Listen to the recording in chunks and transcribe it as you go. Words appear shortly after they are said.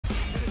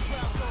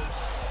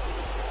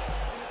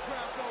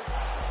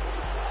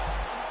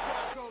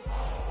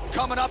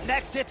Coming up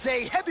next, it's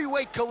a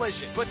heavyweight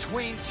collision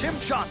between Tim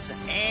Johnson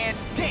and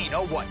Dana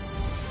White.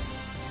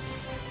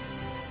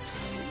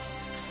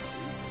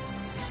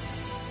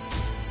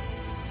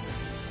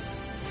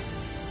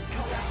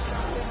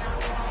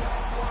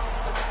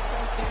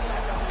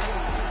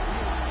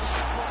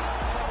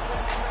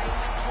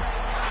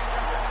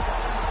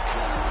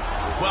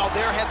 Well,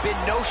 there have been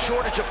no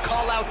shortage of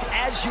call-outs,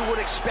 as you would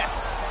expect,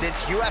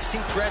 since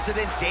UFC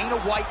President Dana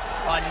White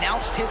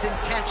announced his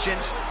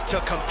intentions to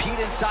compete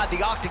inside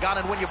the octagon.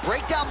 And when you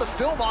break down the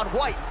film on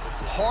White,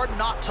 hard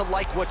not to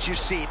like what you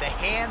see. The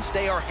hands,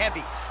 they are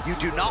heavy. You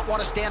do not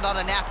want to stand on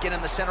a napkin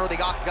in the center of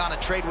the octagon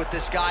and trade with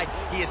this guy.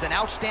 He is an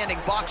outstanding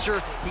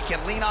boxer. He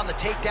can lean on the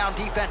takedown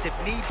defense if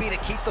need be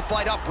to keep the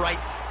fight upright.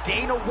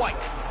 Dana White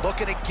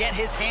looking to get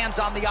his hands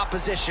on the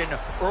opposition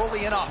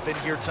early and often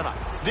here tonight.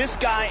 This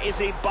guy is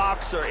a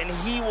boxer, and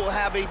he will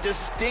have a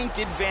distinct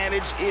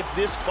advantage if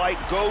this fight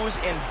goes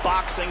in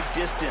boxing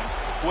distance,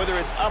 whether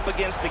it's up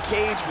against the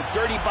cage with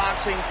dirty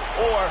boxing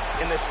or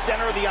in the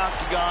center of the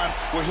octagon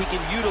where he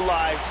can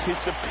utilize his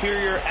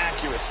superior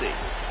accuracy.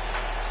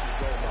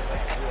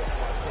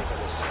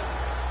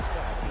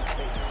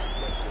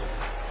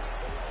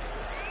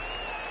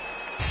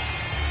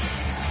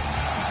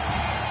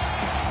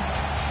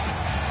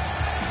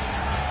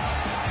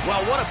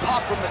 Well, what a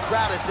pop from the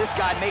crowd as this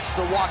guy makes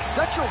the walk.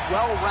 Such a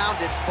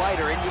well-rounded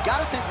fighter, and you got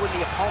to think when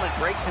the opponent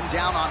breaks him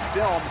down on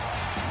film,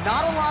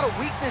 not a lot of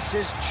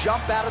weaknesses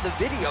jump out of the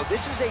video.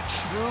 This is a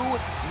true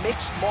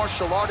mixed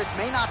martial artist.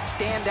 May not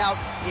stand out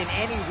in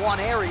any one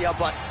area,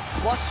 but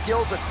plus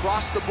skills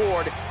across the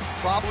board.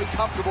 Probably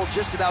comfortable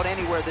just about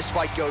anywhere this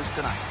fight goes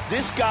tonight.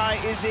 This guy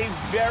is a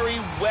very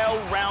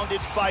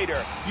well-rounded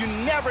fighter. You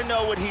never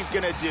know what he's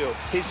gonna do.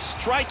 His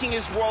striking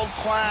is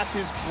world-class,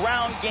 his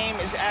ground game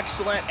is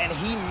excellent, and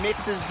he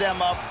mixes them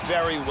up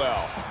very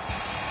well.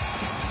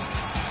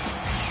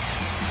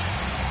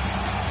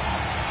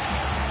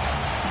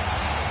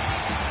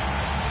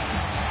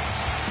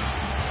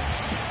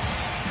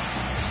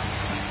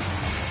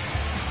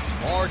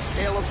 Our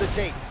tale of the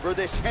tape for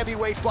this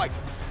heavyweight fight.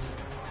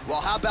 Well,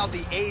 how about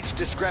the age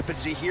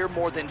discrepancy here?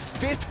 More than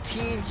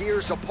 15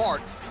 years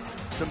apart.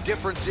 Some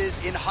differences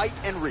in height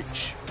and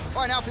reach.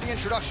 All right, now for the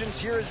introductions,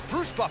 here is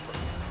Bruce Buffer.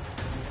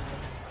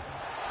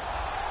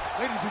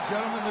 Ladies and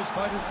gentlemen, this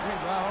fight is 3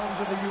 rounds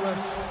in the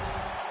UFC.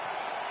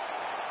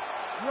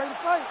 You ready to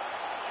fight?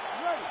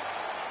 You ready?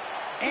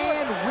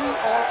 And we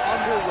are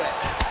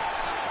underway.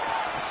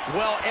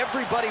 Well,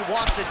 everybody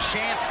wants a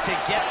chance to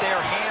get their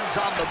hands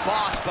on the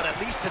boss, but at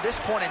least to this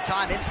point in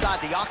time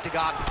inside the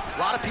octagon, a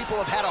lot of people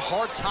have had a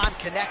hard time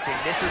connecting.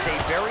 This is a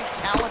very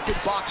talented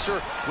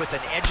boxer with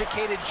an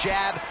educated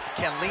jab,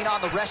 can lean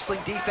on the wrestling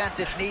defense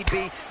if need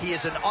be. He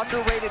is an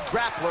underrated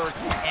grappler,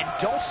 and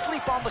don't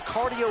sleep on the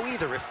cardio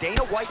either. If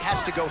Dana White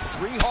has to go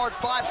 3 hard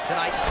 5s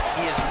tonight,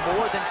 he is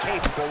more than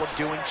capable of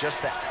doing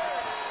just that.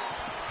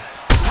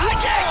 High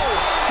kick!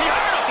 He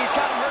hurt him! He's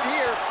got him hurt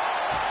here.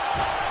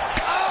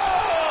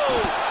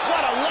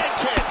 What a leg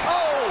kick!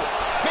 Oh,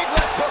 big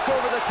left hook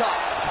over the top.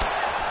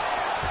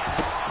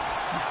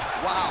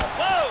 Wow.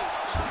 Whoa!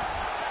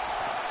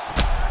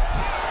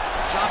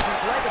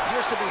 Johnson's leg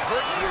appears to be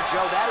hurt here,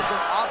 Joe. That is an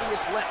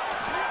obvious limp.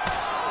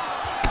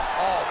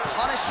 Oh,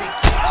 punishing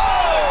kick.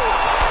 Oh!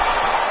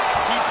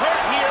 He's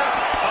hurt here.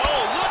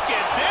 Oh, look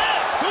at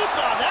this! Who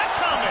saw that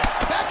coming?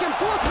 Back and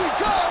forth we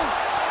go.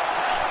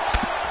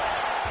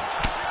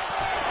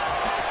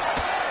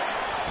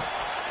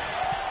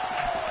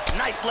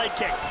 Nice leg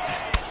kick.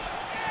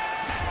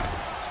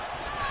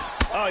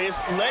 Oh, his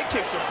leg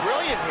kicks are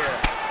brilliant here.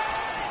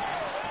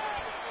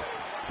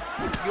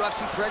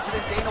 UFC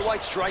President Dana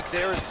White's strike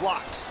there is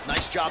blocked.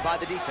 Nice job by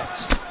the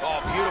defense. Oh,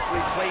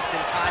 beautifully placed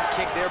and timed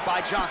kick there by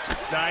Johnson.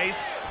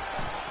 Nice.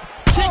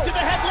 Kick to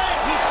the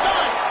headlands. He's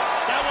stunned.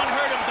 That one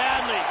hurt him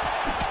badly.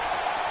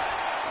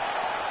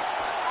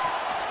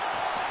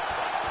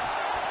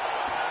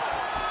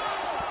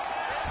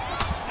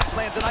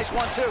 Lands a nice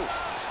 1-2.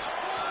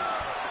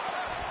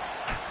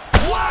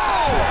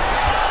 Wow!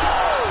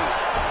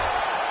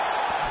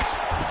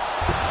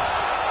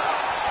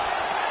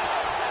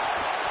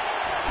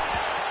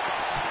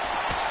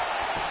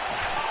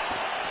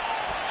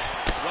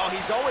 Well,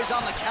 he's always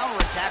on the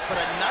counterattack, but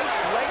a nice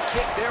leg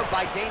kick there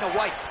by Dana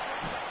White.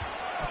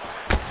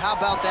 How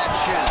about that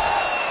shin?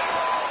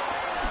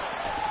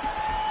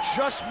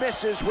 Just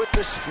misses with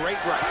the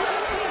straight right.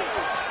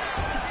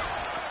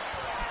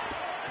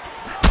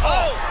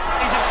 Oh!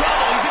 He's in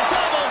trouble. He's in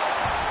trouble.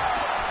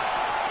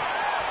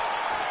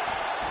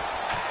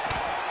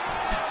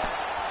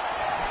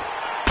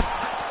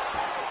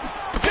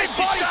 Big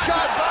body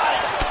shot.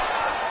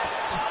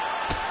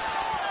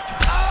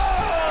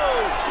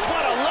 Oh!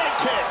 What a leg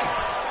kick.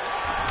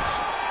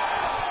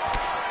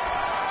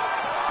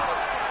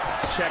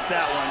 Check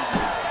that one.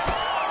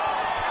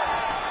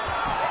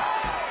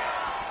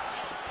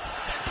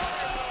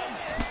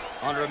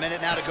 Under a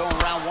minute now to go in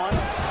round 1.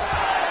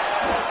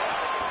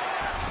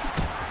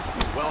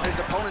 Well, his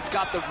opponent's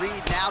got the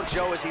read now,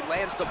 Joe, as he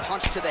lands the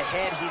punch to the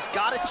head. He's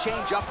got to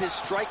change up his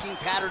striking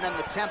pattern and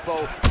the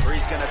tempo, or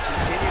he's going to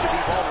continue to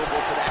be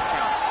vulnerable to that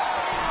count.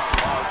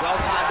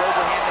 Well-timed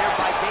overhand there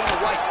by Dana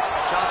White.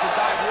 Johnson's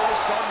eye really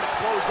starting to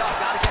close up.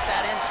 Got to get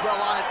that end swell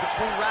on it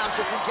between rounds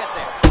if we get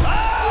there.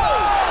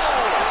 Oh!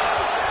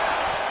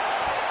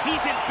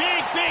 He's in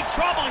big, big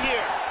trouble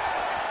here.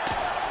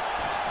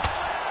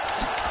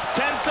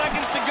 10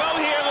 seconds to go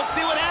here. Let's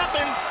see what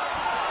happens.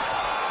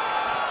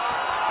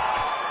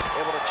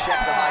 Able to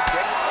check the high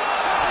kick.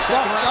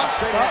 Second round,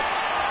 straight ahead.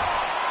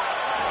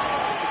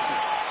 Take a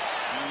seat.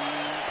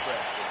 Deep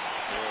breath.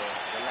 Good.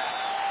 Relax.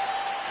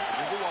 Take a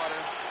drink of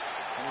water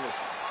and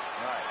listen.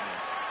 All right, man.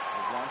 I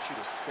want you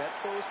to set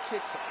those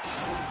kicks up.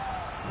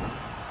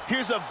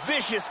 Here's a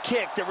vicious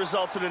kick that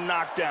results in a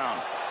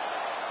knockdown.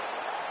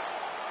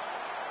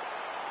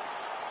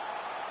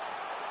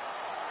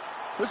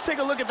 Let's take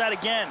a look at that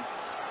again.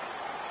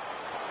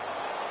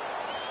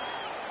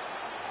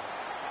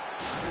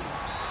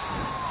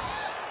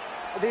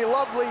 The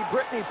lovely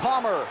Brittany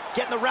Palmer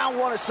getting the round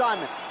one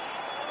assignment.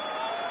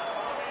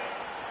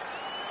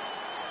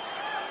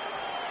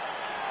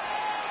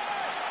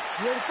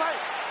 You ready to fight?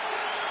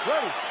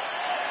 Ready.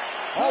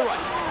 All right,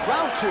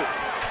 round two.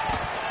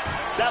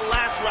 That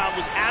last round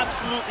was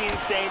absolutely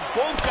insane.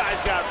 Both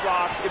guys got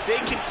rocked. If they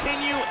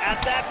continue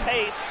at that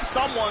pace,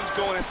 someone's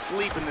going to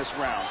sleep in this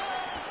round.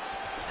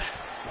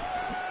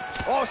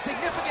 Oh,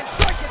 significant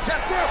strike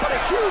attempt there, but a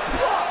huge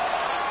block.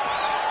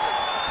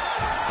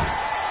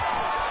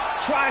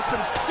 Tries some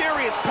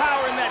serious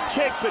power in that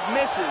kick, but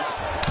misses.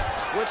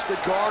 Splits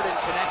the guard and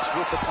connects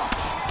with the punch.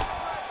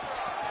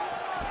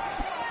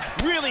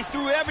 Really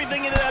threw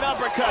everything into that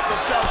uppercut, but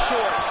fell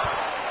short.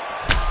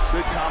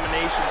 Good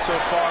combination so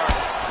far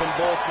from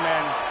both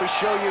men. We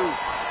show you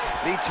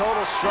the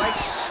total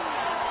strikes.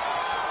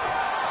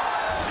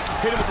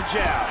 Hit him with the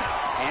jab.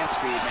 Hand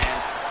speed, man.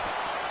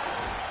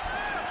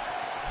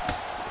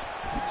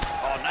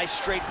 Oh, nice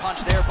straight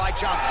punch there by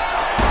Johnson.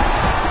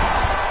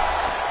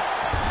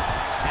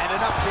 And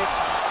an up kick.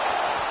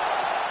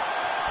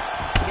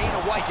 Dana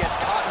White gets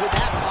caught with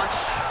that punch.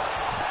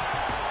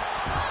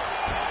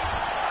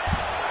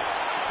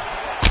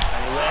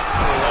 And he lands it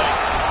to the leg.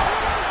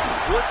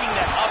 Working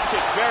that up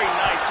kick very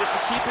nice just to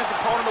keep his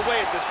opponent away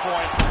at this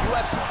point.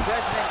 UFC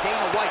President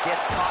Dana White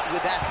gets caught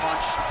with that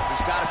punch.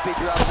 He's got to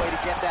figure out a way to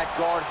get that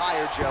guard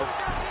higher, Joe.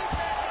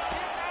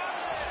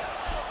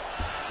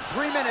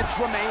 3 minutes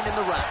remain in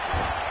the round.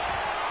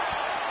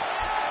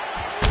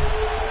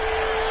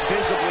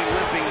 Visibly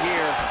limping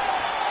here.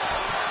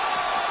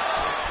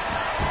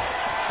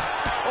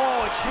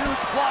 Oh, a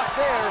huge block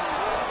there.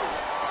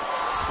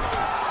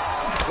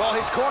 Well,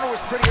 his corner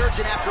was pretty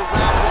urgent after round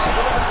one. A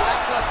little bit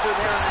lackluster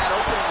there in that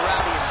opening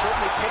round. He has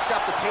certainly picked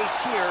up the pace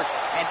here,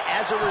 and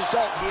as a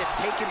result, he has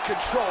taken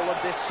control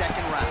of this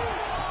second round.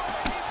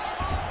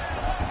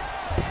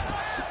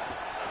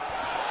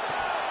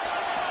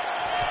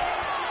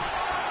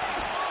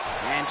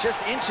 And just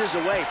inches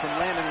away from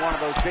landing one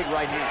of those big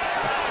right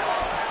hands.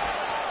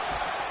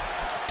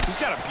 He's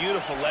got a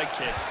beautiful leg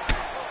kick.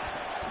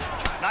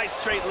 Nice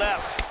straight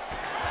left.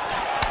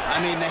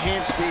 I mean, the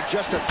hand speed,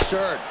 just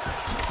absurd.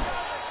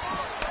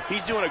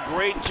 He's doing a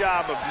great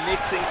job of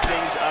mixing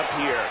things up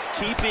here,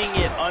 keeping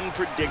it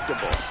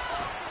unpredictable.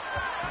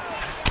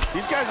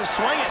 These guys are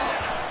swinging.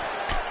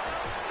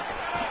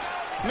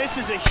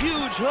 Misses a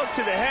huge hook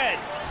to the head.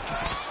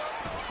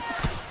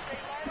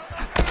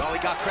 Well, he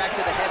got cracked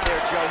to the head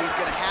there, Joe. He's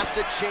going to have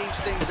to change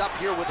things up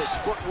here with his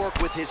footwork,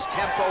 with his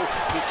tempo.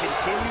 He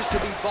continues to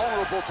be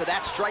vulnerable to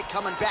that strike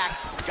coming back.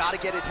 Got to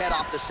get his head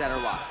off the center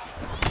line.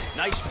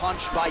 Nice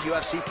punch by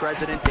UFC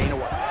President Dana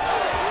White.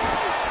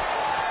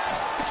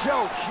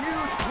 Joe,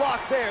 huge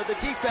block there. The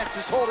defense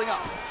is holding up.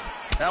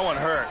 That one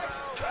hurt.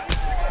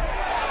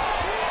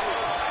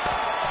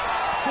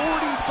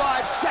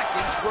 45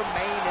 seconds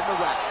remain in the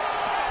round.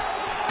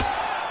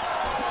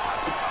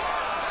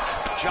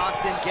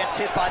 Johnson gets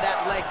hit by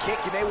that leg kick.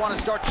 You may want to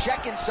start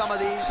checking some of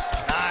these.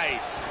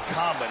 Nice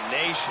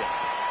combination.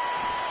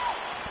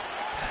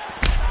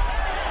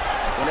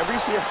 Whenever you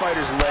see a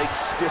fighter's legs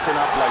stiffen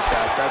up like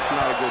that, that's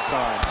not a good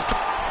sign.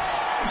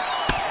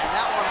 And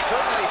that one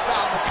certainly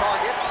found the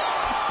target.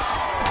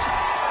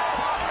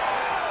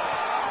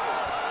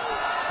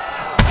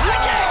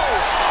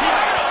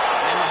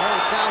 And the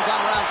horn sounds on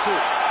round two.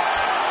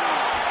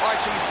 All right,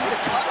 so you see the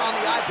cut on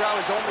the eyebrow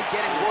is only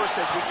getting worse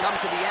as we come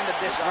to the end of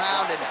this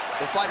round, and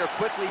the fighter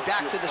quickly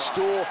back to the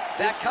stool.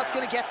 That cut's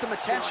going to get some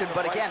attention,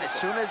 but again, as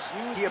soon as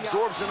he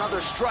absorbs another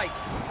strike,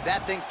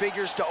 that thing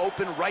figures to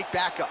open right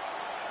back up.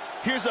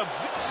 Here's a...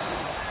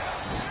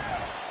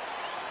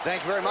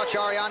 Thank you very much,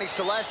 Ariane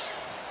Celeste.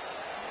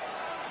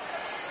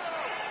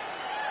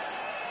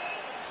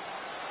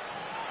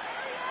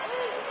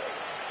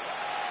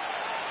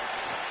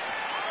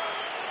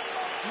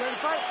 You ready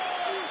to fight?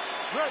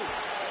 Ready.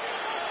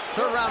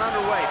 Third round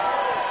underway.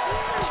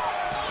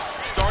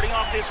 Starting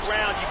off this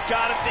round, you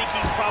gotta think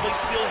he's probably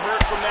still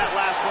hurt from that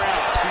last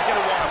round. He's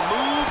gonna want to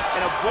move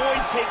and avoid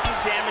taking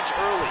damage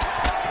early.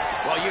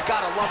 Well, you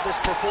gotta love this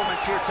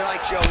performance here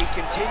tonight, Joe. He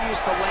continues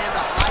to land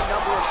a high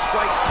number of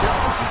strikes just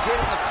as he did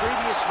in the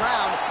previous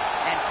round,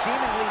 and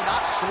seemingly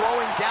not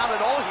slowing down at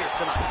all here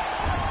tonight.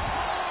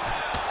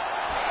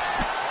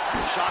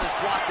 The shot is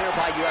blocked there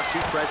by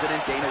UFC President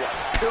Dana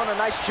White. Doing a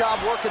nice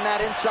job working that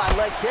inside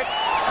leg kick.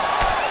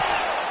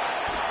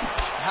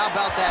 How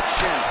about that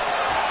shin?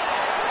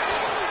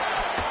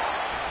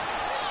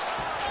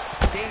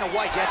 Dana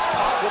White gets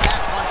caught with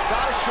that punch.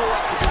 Gotta shore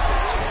up the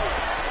defense.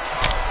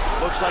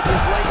 Looks like his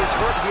leg is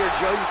hurt here,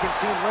 Joe. You can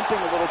see him limping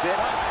a little bit.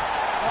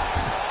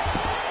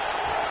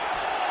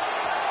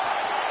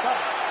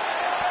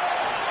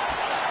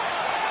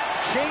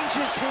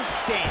 Changes his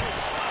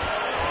stance.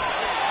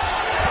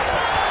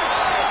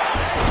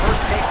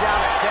 First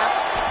takedown attempt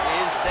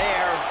is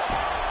there.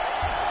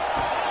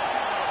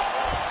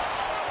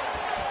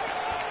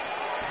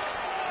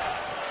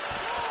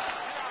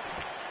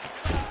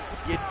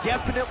 You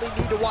definitely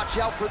need to watch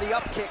out for the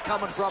up kick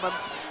coming from him.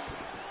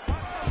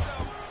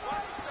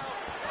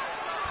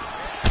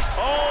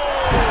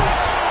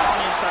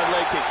 Inside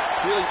leg kick.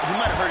 Really, he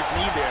might have hurt his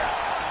knee there.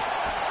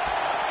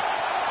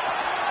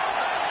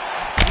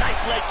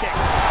 Nice leg kick.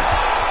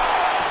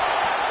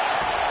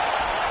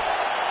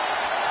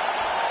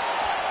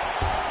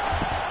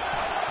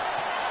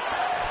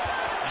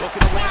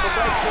 Looking to land the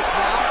leg kick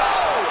now.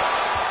 Oh!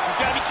 He's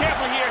got to be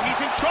careful here.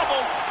 He's in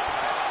trouble.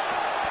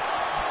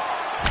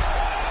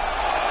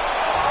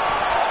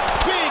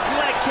 Big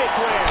leg kick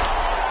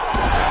lands.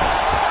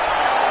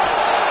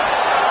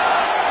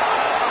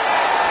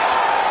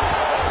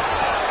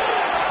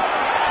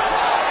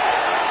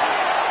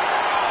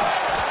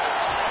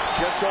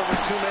 Just over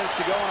 2 minutes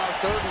to go in our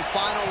third and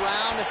final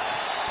round.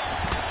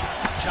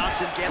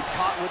 Johnson gets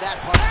caught with that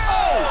punch.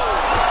 Oh!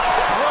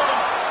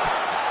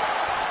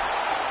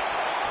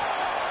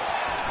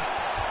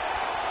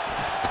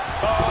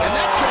 And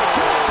that's going to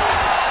do it.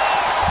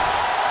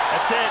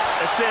 That's it.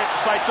 That's it.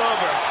 Fight's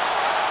over.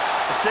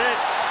 That's it.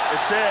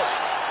 That's it.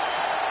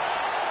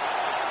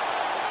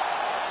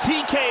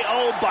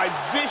 TKO by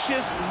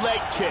vicious leg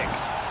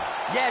kicks.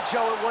 Yeah,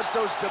 Joe, it was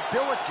those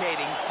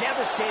debilitating,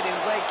 devastating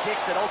leg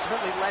kicks that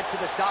ultimately led to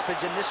the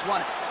stoppage in this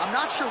one. I'm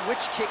not sure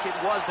which kick it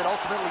was that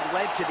ultimately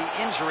led to the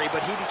injury,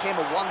 but he became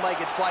a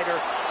one-legged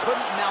fighter,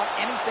 couldn't mount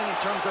anything in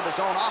terms of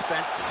his own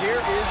offense. Here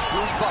is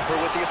Bruce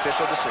Buffer with the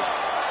official decision.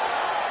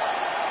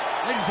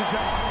 Ladies and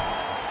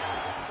gentlemen.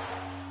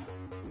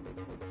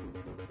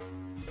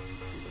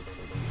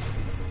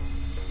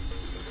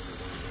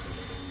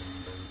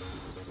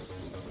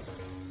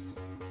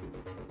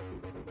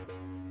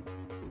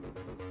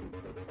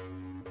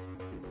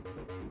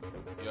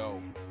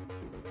 Yo,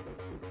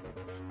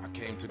 I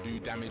came to do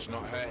damage,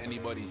 not hurt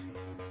anybody.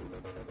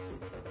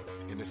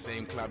 In the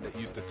same club that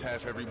used to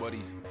turf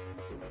everybody.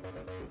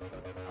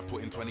 I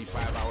put in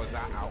 25 hours, I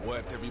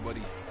outworked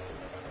everybody.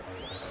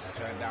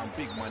 Turned down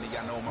big money,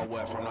 I know my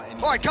worth, I'm not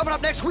any... All right, coming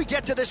up next, we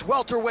get to this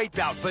welterweight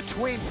bout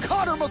between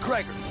Conor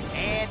McGregor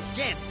and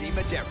Yancy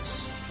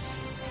Medeiros.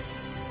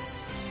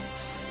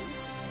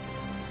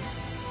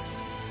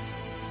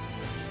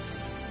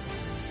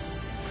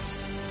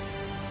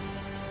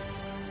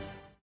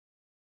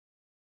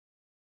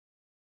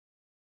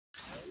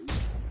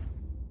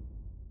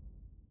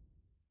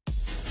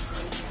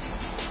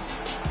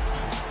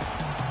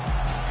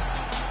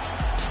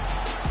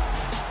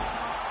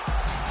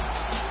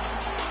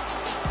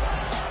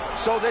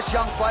 So this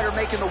young fighter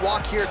making the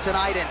walk here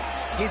tonight, and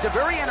he's a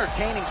very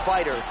entertaining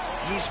fighter.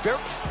 He's very...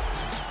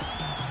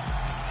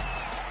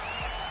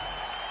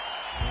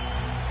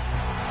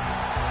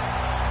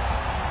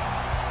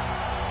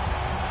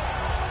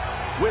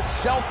 With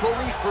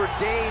self-belief for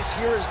days,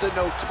 here is the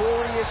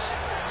notorious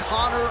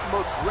Conor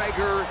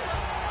McGregor,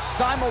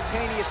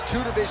 simultaneous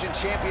two-division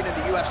champion in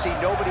the UFC.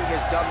 Nobody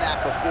has done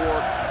that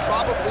before.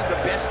 Probably the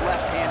best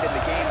left hand in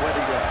the game,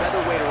 whether you're a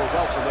featherweight or a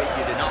welterweight.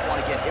 You do not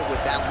want to get hit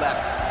with that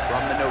left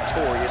from the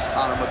notorious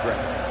Conor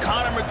McGregor.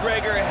 Conor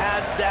McGregor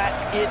has that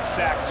it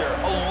factor,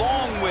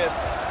 along with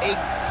a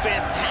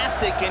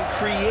fantastic and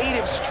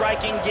creative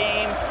striking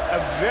game, a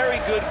very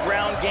good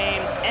ground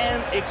game,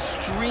 and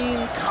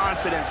extreme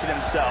confidence in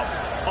himself.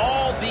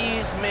 All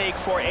these make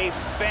for a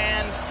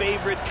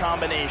fan-favorite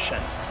combination.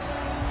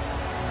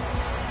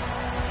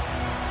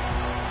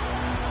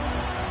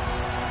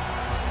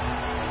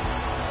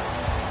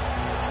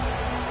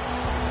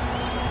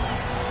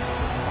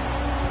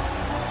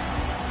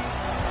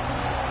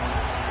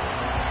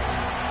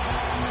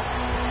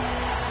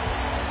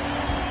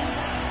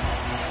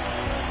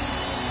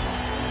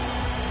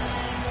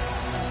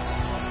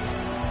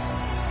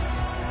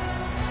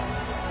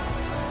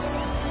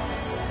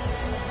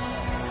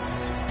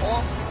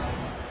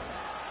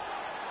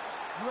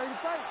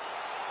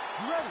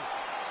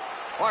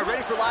 All right,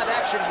 ready for live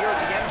action here at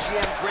the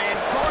MGM Grand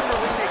Garden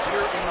Arena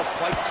here in the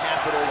fight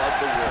capital of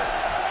the world.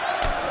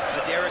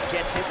 Medeiros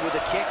gets hit with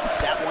a kick.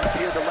 That one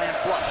appeared to land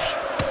flush.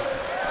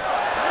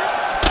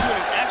 Doing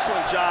an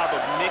excellent job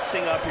of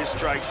mixing up his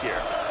strikes here.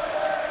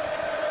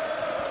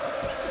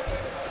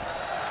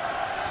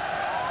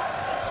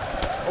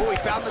 Oh, he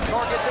found the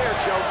target there,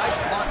 Joe.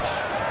 Nice punch.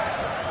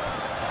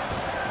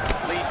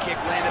 kick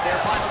landed there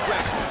by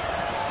McGregor.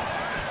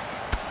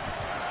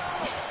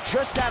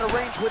 Just out of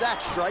range with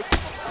that strike.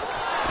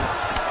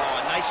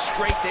 Oh, a nice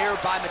straight there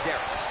by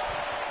Medeiros.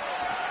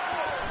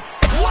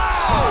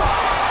 Wow!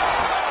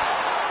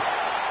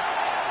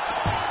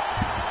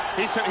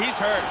 He's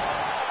hurt.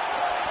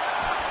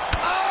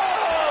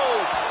 Oh!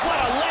 What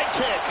a leg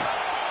kick!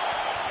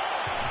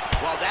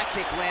 Well, that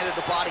kick landed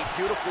the body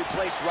beautifully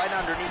placed right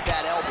underneath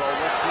that elbow.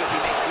 Let's see if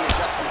he makes the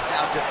adjustments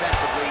now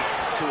defensively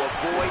to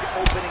avoid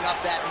opening up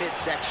that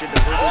midsection to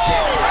further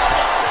damage on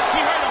that kick.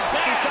 He hurt him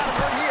bad. He's got him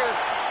hurt here.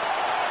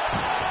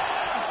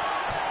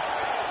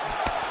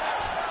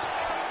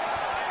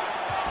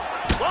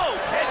 Whoa,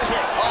 head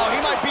kick. Oh, he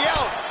might be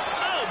out.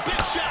 Oh,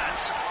 big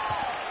shots.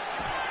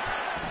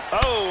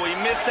 Oh, he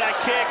missed that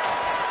kick.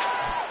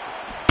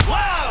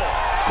 Wow!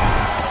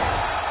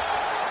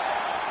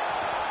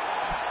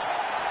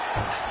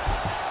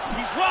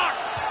 He's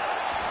rocked.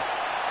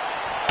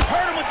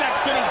 Hurt him with that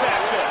spinning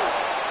back fist.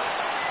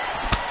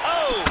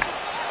 Oh!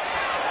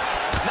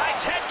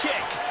 Nice head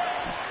kick.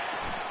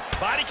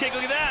 Body kick,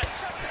 look at that.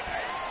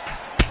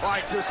 All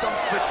right, so some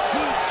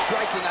fatigue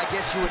striking, I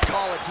guess you would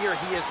call it here.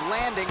 He is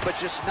landing, but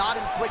just not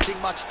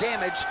inflicting much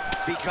damage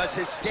because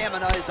his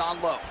stamina is on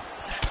low.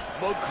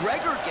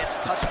 McGregor gets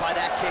touched by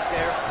that kick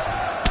there.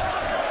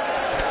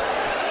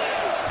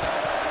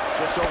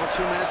 Just over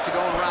 2 minutes to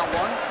go in round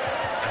one.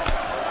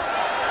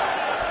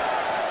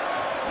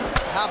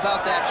 How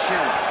about that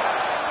chin?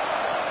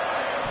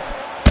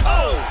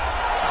 Oh!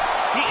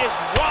 He is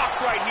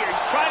rocked right here.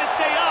 He's trying to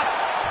stay up.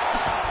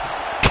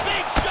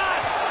 Big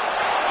shots!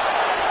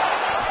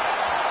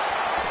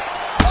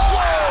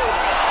 Oh!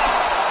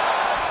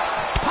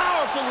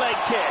 Powerful leg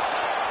kick.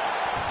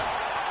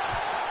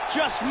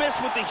 Just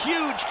missed with a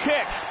huge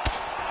kick.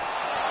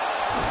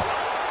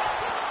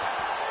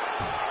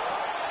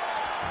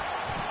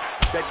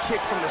 That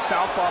kick from the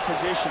southpaw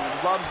position.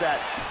 He loves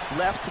that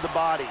left to the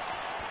body.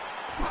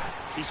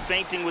 He's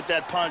feinting with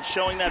that punch,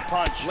 showing that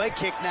punch. Leg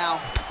kick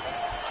now.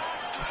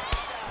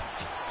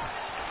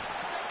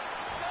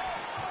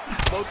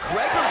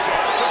 McGregor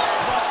gets hit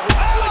flush with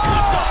good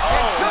contact.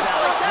 And just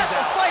like that,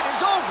 the fight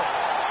is over.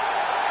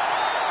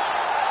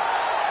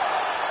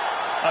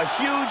 A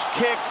huge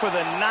kick for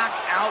the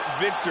knockout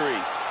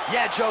victory.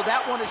 Yeah, Joe,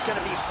 that one is going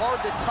to be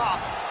hard to top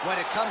when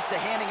it comes to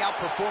handing out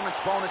performance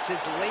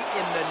bonuses late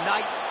in the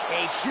night.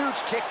 A huge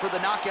kick for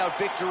the knockout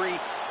victory,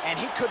 and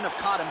he couldn't have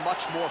caught him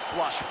much more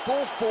flush.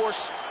 Full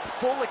force,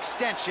 full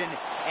extension,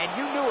 and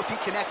you knew if he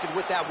connected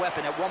with that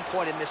weapon at one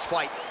point in this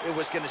fight, it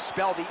was going to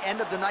spell the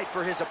end of the night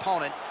for his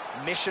opponent.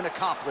 Mission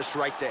accomplished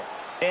right there.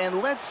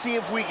 And let's see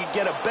if we could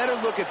get a better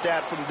look at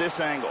that from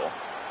this angle.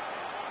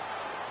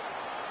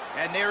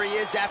 And there he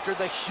is after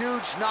the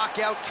huge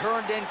knockout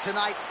turned in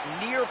tonight.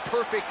 Near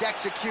perfect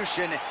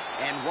execution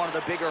and one of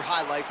the bigger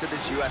highlights of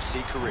his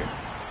UFC career.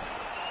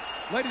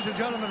 Ladies and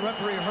gentlemen,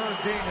 referee Herb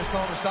Dean has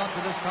called a stop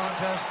to this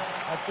contest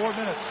at 4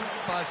 minutes,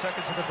 5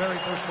 seconds of the very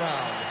first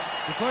round.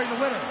 Declaring the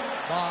winner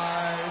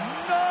by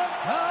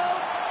knockout,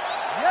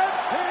 Ahh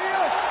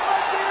Yeahh.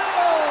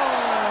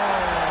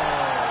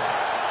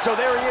 So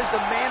there he is, the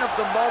man of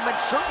the moment.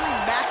 Certainly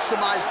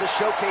maximized the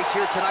showcase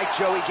here tonight,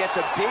 Joe. He gets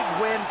a big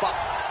win.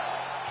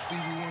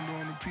 Stevie Wonder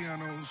on the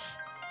pianos.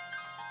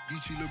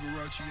 Geechee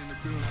Liberace in the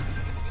building.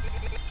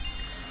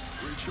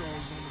 Ray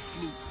Charles on the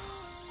flute.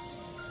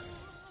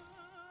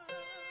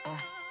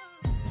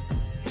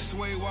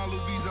 Sway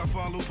Wallabies, I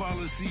follow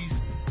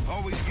policies.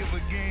 Always give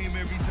a game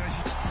every time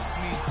she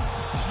me.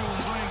 Shoot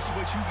blanks,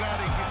 but you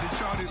gotta get the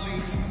chart at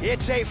least.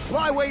 It's a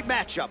flyweight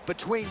matchup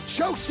between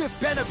Joseph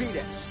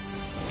Benavidez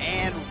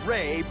and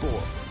Ray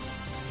Borg.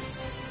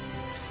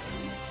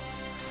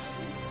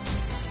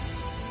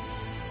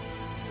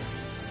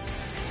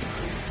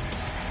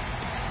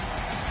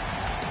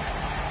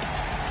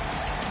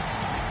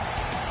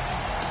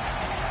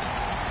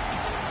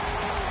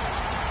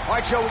 All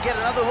right, Joe, we get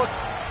another look.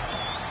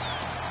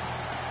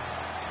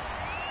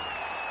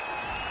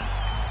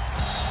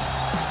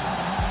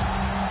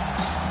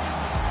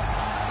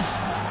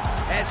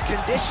 As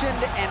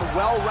conditioned and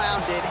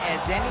well-rounded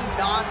as any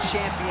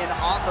non-champion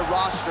on the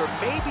roster,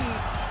 maybe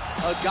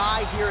a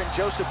guy here in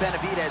Joseph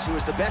Benavidez, who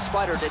is the best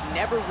fighter to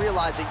never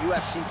realize a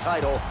UFC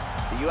title.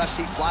 The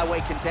UFC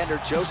flyweight contender,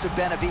 Joseph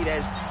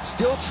Benavidez,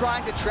 still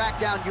trying to track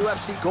down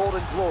UFC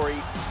Golden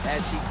Glory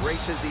as he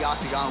graces the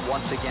octagon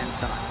once again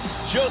tonight.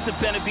 Joseph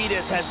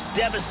Benavidez has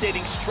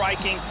devastating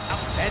striking.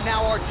 And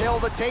now our tail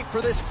of the tape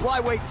for this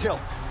flyweight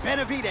tilt.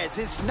 Benavidez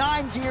is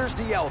 9 years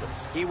the elder.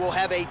 He will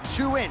have a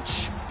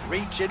 2-inch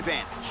reach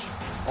advantage.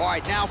 All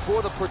right, now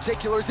for the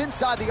particulars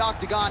inside the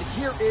octagon,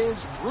 here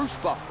is Bruce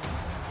Buffer.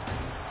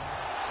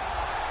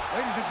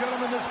 Ladies and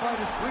gentlemen, this fight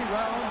is 3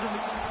 rounds in the...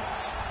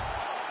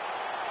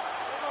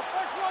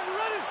 First one, you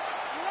ready?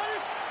 You ready?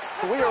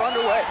 We are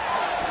underway.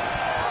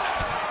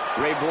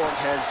 Ray Borg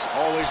has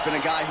always been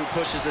a guy who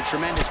pushes a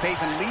tremendous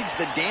pace and leads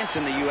the dance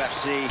in the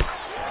UFC.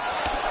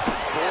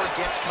 Borg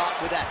gets caught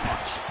with that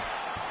punch.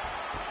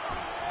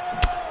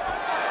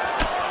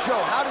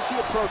 Joe, how does he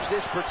approach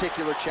this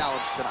particular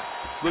challenge tonight?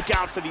 Look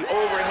out for the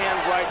overhand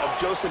right of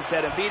Joseph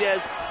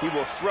Benavidez. He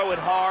will throw it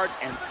hard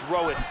and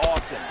throw it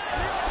often.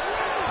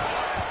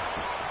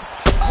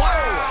 Wow!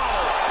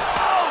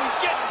 Oh, he's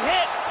getting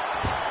hit.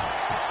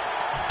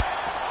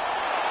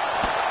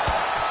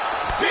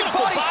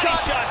 Beautiful body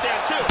shot there,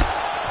 too.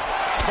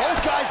 Both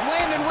guys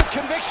landing with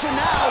conviction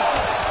now.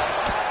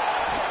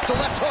 The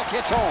left hook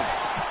hits home.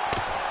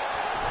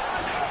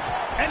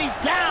 And he's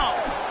down.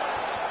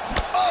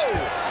 Oh!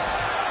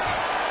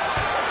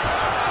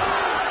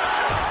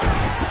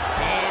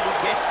 And he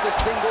gets the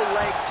single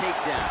leg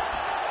takedown.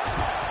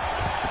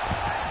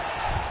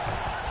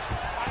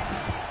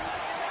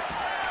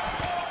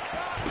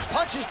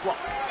 Punches blocked.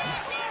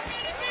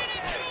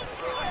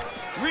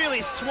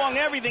 Really swung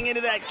everything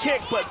into that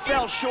kick, but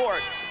fell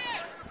short.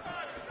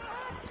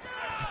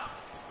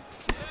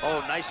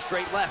 Oh, nice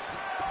straight left.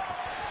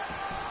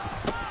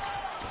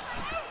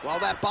 Well,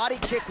 that body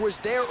kick was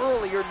there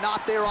earlier,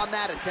 not there on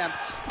that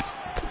attempt.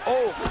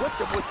 Oh, flipped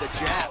him with the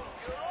jab.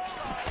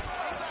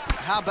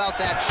 How about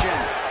that shin?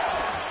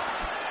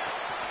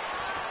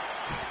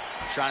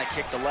 Trying to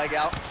kick the leg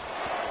out.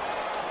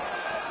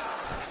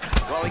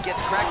 Well, he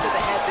gets cracked to the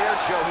head there,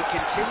 Joe. He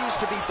continues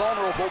to be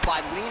vulnerable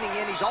by leaning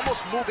in. He's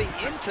almost moving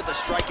into the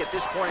strike at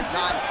this point in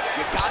time.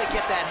 You got to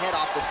get that head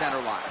off the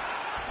center line.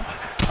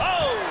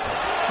 Oh,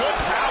 good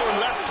power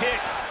left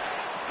kick.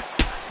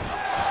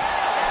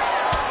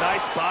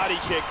 Nice body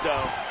kick,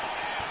 though.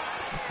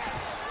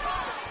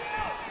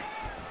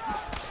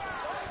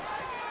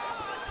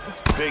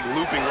 Big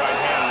looping right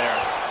hand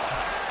there.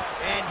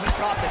 And he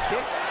caught the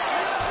kick.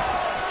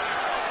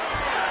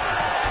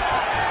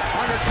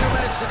 Under 2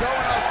 minutes to go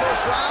in our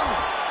first round.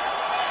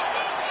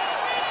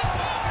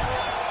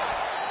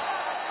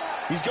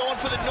 He's going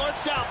for the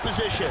north-south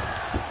position.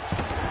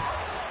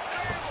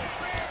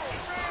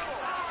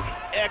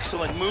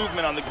 Excellent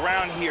movement on the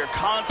ground here.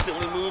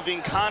 Constantly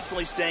moving,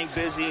 constantly staying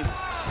busy.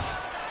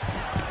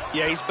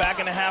 Yeah, he's back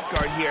in the half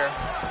guard here.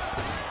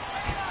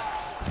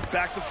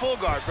 Back to full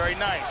guard. Very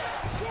nice.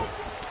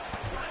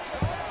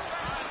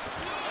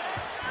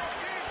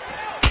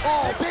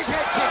 Oh, big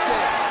head kick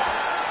there.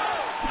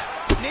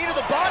 Knee to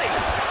the body.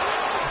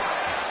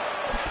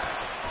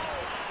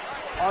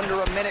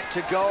 Under a minute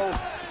to go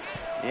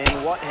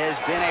in what has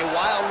been a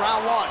wild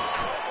round one.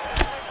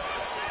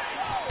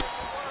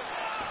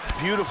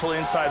 Beautiful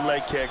inside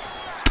leg kick.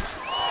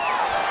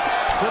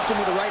 Flipped him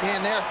with the right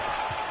hand there.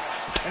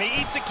 And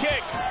he eats a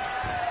kick.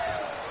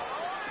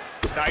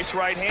 Nice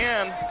right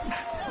hand.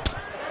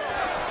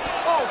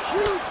 Oh,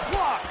 huge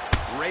block.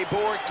 Ray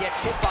Borg gets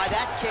hit by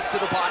that kick to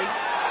the body.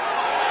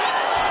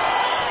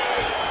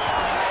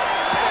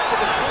 Back to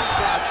the clinch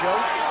now, Joe.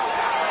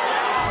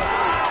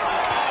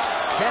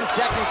 10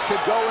 seconds to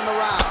go in the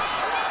round.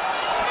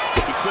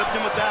 He clipped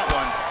him with that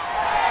one.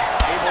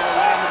 Able to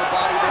land to the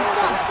body there with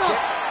the left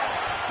kick.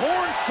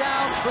 Horn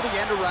sounds for the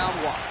end of round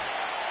one.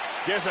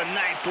 There's a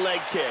nice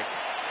leg kick.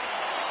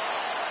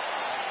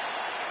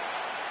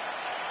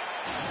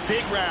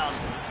 Big round.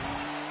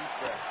 Deep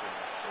breath in.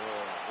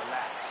 Good.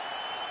 Relax.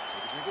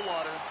 Take a drink of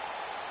water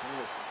and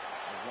listen.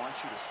 I want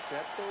you to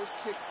set those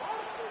kicks.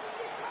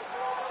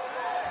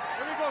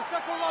 Here we go,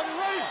 second round, you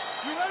ready?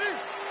 You ready?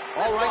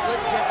 All right,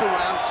 let's get to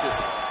round two.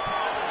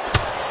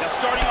 Now,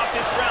 starting off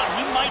this round,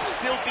 he might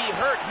still be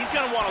hurt. He's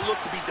going to want to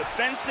look to be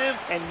defensive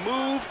and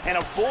move and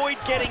avoid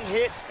getting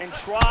hit and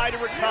try to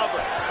recover.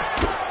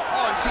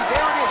 Oh, and see,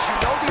 there it is. You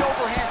know the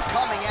overhand's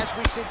coming, as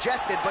we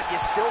suggested, but you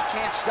still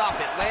can't stop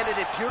it. Landed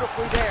it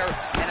beautifully there,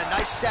 and a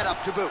nice setup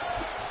to boot.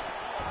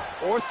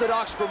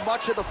 Orthodox for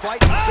much of the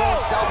fight. He's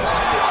going southpaw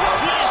here, Joe.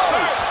 He is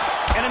hurt.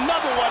 And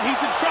another one.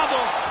 He's in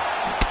trouble.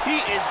 He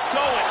is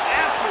going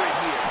after it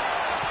here.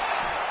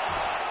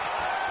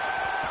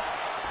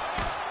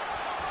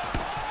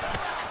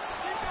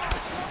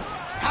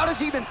 How does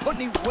he even put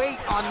any weight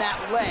on that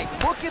leg?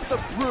 Look at the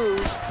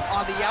bruise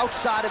on the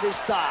outside of his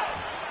thigh.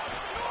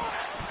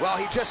 Well,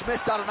 he just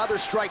missed on another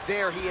strike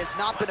there. He has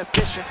not been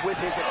efficient with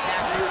his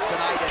attack here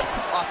tonight. And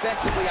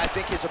offensively, I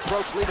think his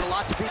approach leaving a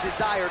lot to be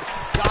desired.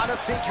 Gotta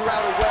figure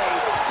out a way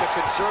to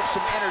conserve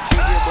some energy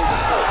here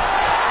moving forward.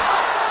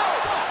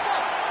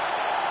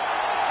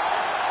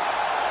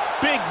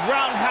 Big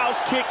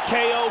roundhouse kick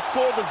KO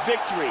for the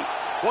victory.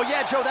 Well,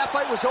 yeah, Joe, that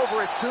fight was over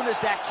as soon as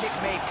that kick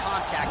made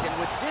contact. And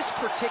with this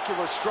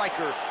particular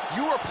striker,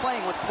 you are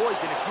playing with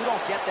poison if you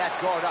don't get that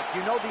guard up.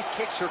 You know these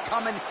kicks are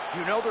coming.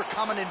 You know they're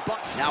coming in.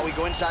 Now we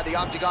go inside the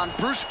octagon.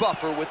 Bruce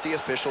Buffer with the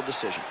official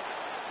decision.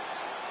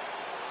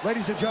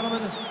 Ladies and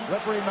gentlemen,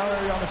 referee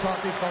Mario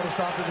Yamasaki has called a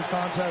stop to this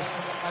contest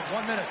at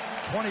 1 minute,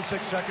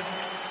 26 seconds.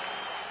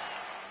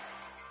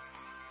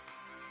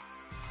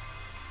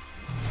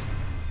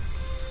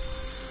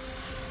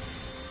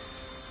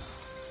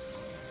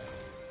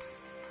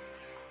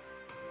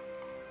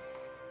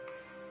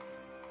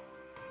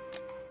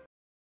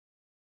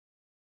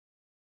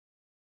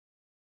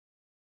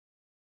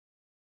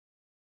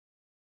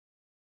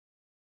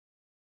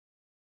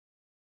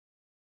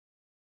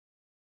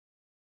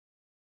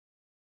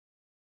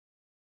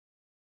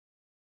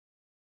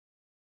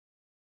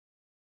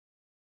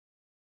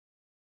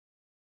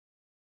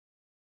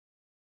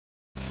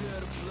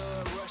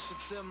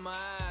 tears in my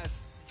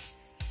eyes.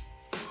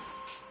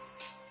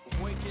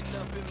 Waking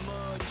up in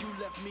mud, you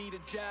left me to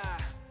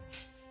die.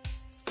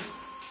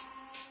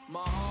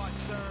 My heart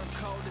turned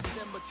cold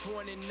December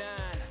 29.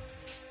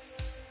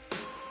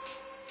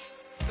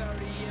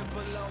 30 and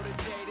below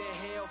the day that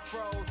hell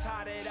froze.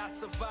 How did I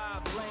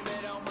survive? Blame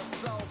it on my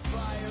soul.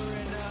 Fire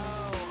in the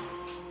hole.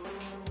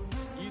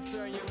 You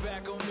turn your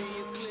back on me,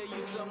 it's clear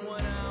you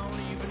someone I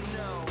don't even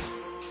know.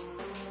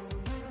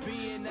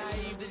 Being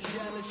naive to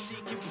jealousy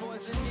can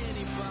poison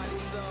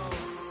anybody's soul.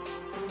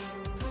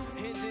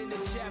 Ending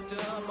this chapter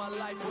of my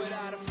life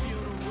without a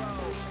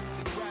funeral.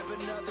 So grab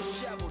another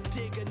shovel,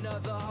 dig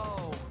another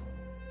hole.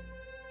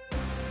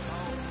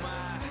 Oh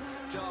my,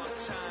 dark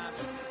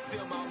times,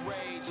 feel my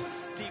rage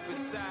deep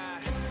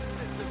inside.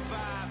 To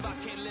survive, I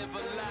can't live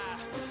a lie.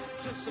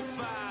 To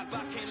survive,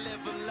 I can't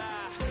live a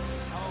lie.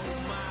 Oh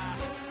my,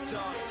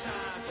 dark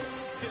times,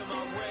 feel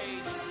my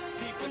rage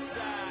deep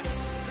inside.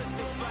 To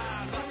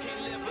survive, I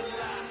can't live a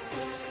lie.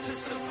 To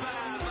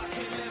survive, I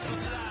can't live a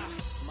lie.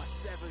 My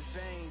severed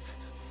veins,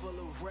 full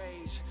of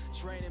rage,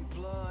 draining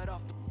blood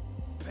off the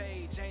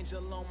page.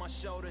 Angel on my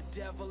shoulder,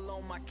 devil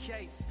on my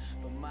case.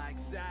 But my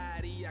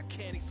anxiety, I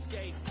can't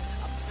escape.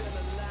 I feel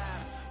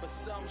alive, but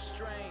something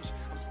strange.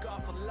 I'm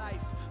scarred for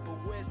life, but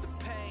where's the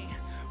pain?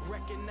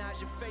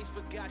 Recognize your face,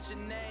 forgot your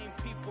name.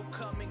 People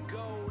come and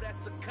go,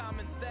 that's a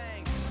common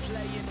thing.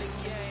 Playing the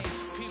game,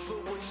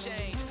 people will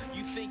change.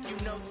 You think you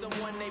know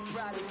someone, they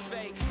probably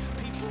fake.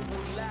 People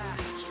will lie,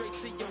 straight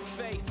to your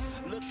face.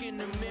 Look in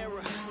the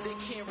mirror, they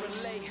can't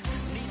relate.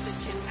 Neither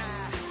can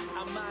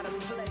I'm out of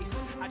place,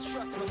 I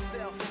trust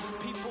myself,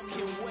 people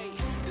can wait.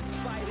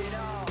 Despite it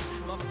all,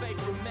 my faith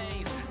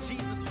remains.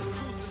 Jesus was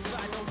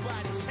crucified,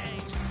 nobody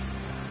changed.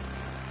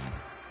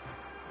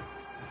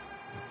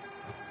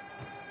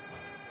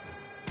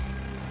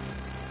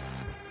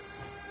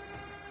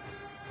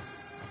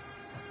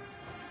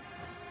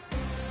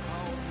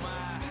 Oh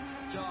my,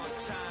 dark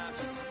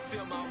times,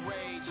 feel my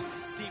rage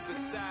deep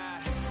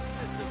inside.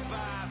 To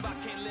survive, I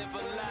can't live a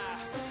lie.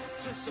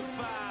 To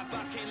survive,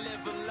 I can't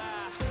live a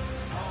lie.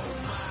 Oh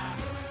my,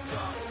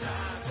 dark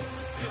times,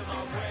 feel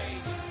my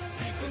rage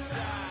deep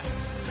inside.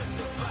 To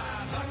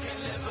survive, I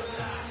can't live a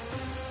lie.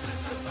 To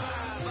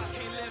survive, I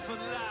can't live a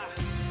lie.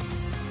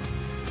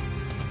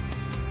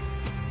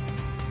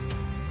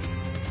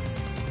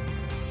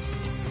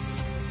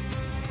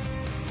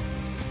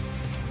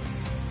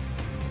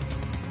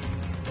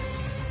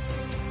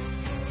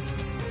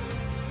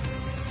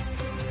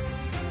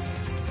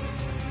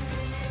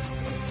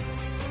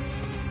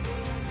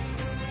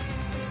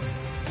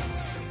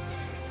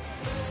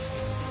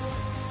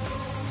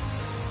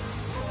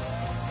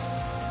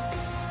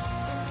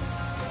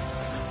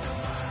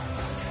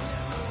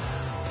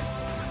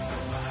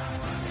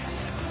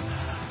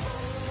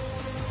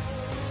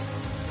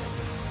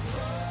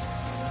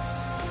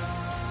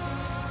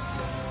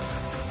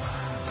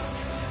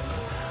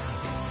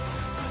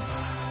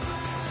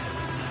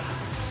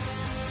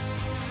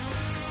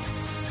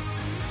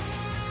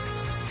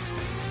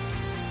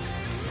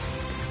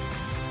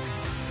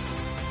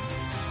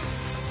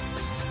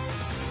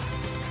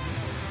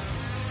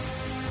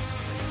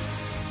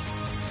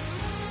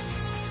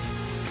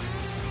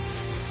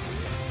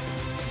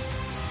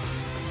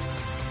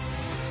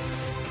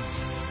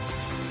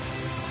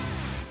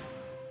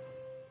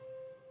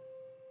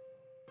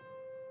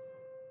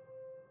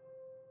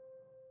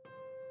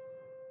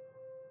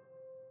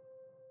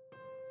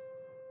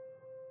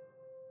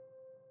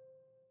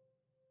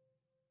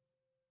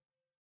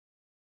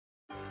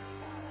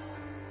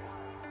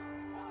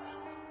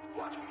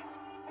 Watch me,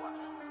 watch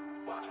me,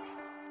 watch me,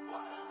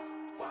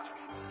 watch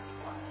me,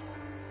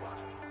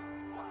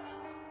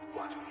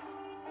 watch me,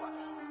 watch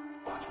me,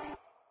 watch me.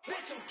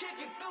 Bitch, I'm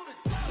kicking through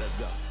the door. Let's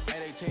go.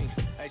 818,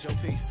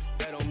 HOP,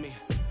 bet on me.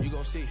 You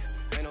gon' see,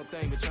 ain't no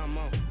thing, bitch, I'm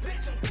on.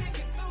 Bitch, I'm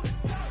kicking through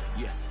the door.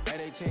 Yeah,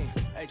 818,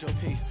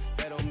 HOP,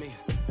 bet on me.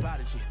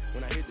 Prodigy,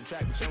 when I hit the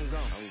track, bitch, I'm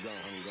gone. I'm gone,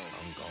 I'm gone,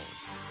 I'm gone.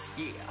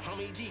 Yeah,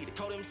 homie G, the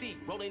code MC,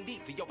 rolling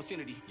deep to your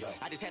vicinity. Yo.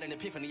 I just had an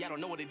epiphany, I don't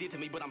know what it did to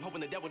me, but I'm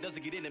hoping the devil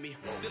doesn't get into me.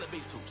 Still a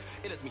beast hoops,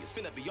 it is me, it's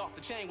finna be off the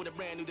chain with a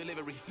brand new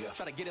delivery.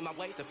 Try to get in my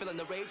way, the feeling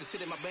the rage, to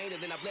sit in my brain,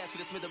 and then I blast you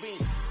to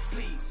smithereens.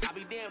 Please, I'll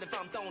be damned if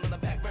I'm thrown on the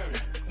back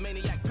burner.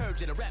 Maniac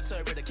purge, a rap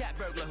server, the cat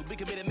burglar who be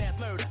committing mass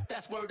murder.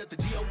 That's word up the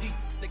G.O.D.,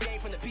 the game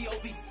from the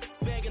P.O.V.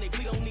 Begging they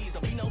plead on knees,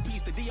 don't be no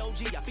peace, the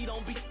D.O.G. I feed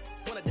on beats.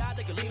 Wanna die,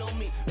 they can lean on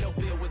me. No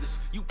bill with us.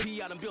 You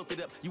pee, I done built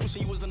it up. You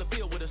wishing you was on the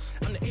field with us.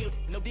 I'm the ill,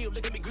 no deal,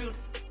 look at me grilled.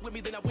 With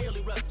me, then I will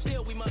erupt.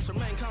 Still, we must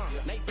remain calm.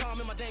 Nate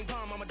Palm in my dang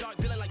palm. I'm a dark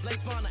villain like Blaze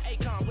Spawn, an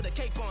Akon with a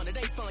cape on. It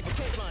ain't fun, you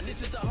can't run.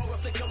 This is a horror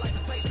flick your life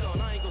is based on.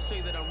 I ain't gonna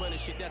say that I'm running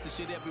shit. That's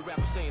the shit every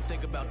rapper saying.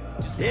 Think about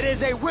it. It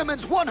is a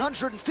women's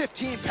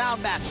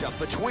 115-pound matchup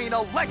between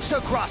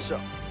Alexa Grasso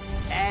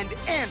and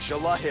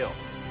Angela Hill.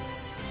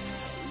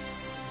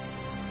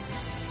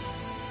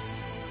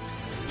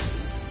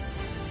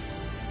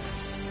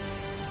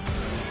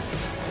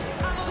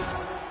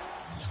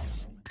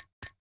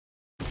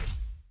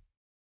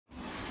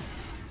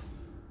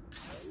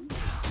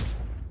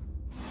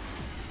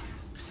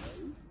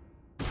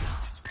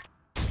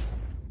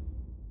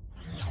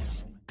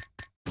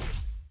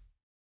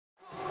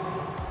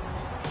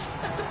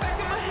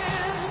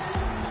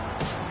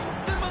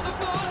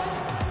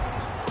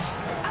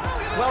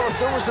 if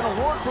there was an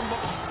award for...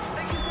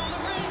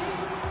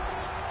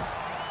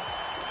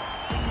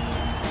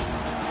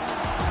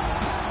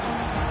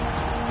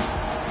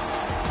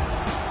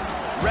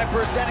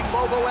 Representing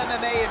Lobo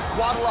MMA in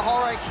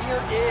Guadalajara,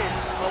 here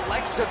is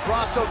Alexa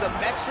Grasso, the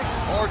Mexican,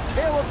 our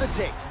tale of the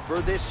tape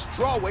for this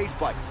strawweight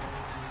fight.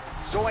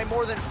 So a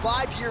more than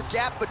 5-year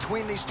gap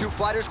between these two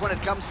fighters when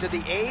it comes to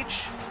the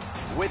age,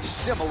 with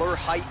similar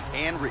height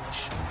and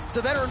reach.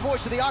 The veteran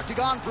voice of the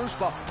Octagon, Bruce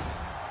Buffer.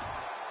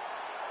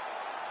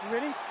 You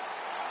ready?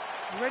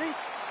 You ready?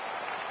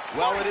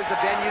 Well, it is a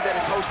venue that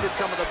has hosted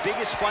some of the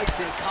biggest fights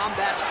in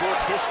combat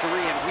sports history,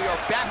 and we are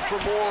back for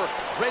more,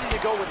 ready to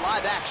go with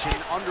live action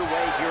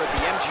underway here at the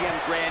MGM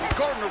Grand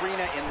Garden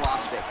Arena in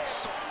Las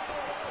Vegas.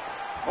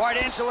 All right,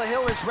 Angela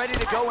Hill is ready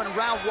to go in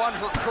round one.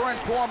 Her current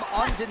form,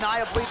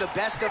 undeniably the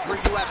best of her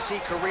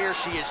UFC career.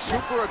 She is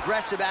super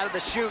aggressive out of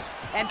the chute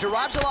and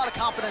derives a lot of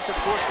confidence, of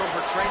course, from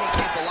her training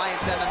camp,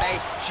 Alliance MMA.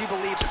 She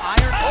believes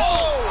iron...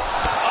 Oh,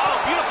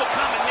 beautiful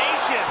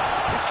combination.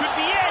 This could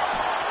be it.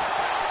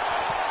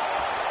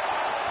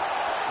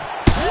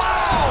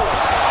 Wow!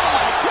 Oh,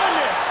 my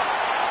goodness.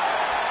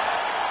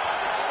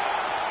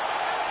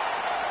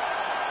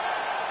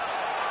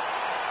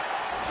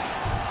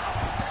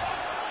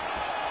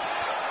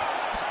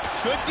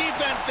 Good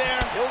defense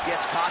there. Hill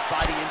gets caught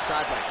by the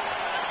inside leg.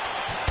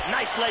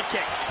 Nice leg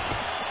kick.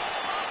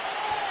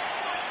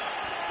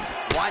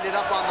 Winded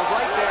up on the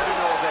right there to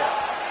no avail.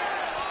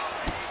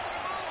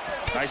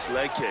 Nice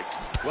leg kick.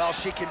 Well,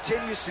 she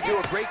continues to do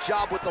a great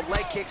job with the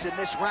leg kicks in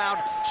this round.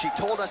 She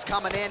told us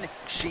coming in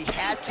she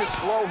had to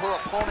slow her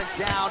opponent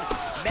down,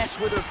 mess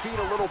with her feet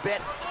a little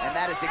bit, and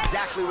that is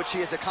exactly what she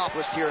has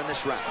accomplished here in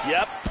this round.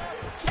 Yep.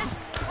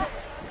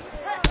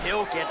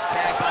 Hill gets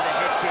tagged by the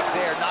head kick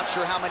there. Not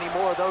sure how many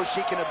more of those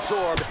she can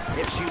absorb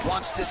if she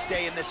wants to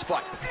stay in this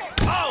fight.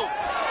 Oh!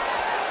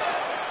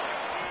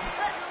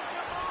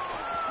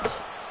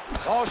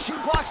 Oh, she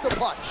blocks the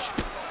punch.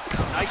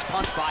 Nice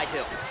punch by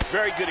Hill.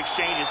 Very good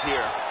exchanges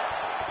here.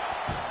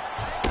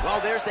 Well,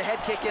 there's the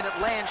head kick, and it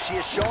lands. She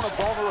has shown a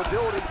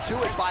vulnerability to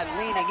it by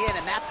leaning in,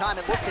 and that time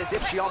it looked as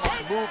if she almost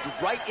moved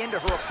right into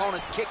her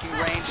opponent's kicking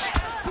range.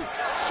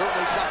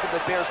 Certainly something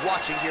that bears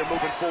watching here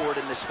moving forward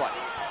in this fight.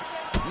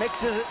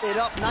 Mixes it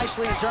up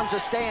nicely in terms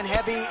of staying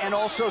heavy and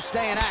also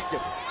staying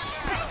active.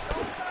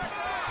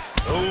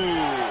 Ooh,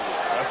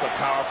 that's a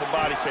powerful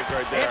body kick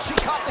right there. And she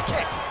caught the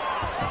kick.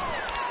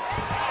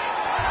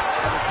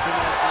 Another 2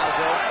 minutes now to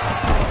go.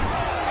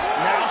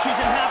 Now she's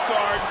in half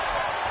guard.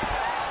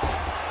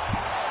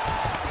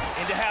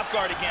 Into half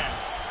guard again.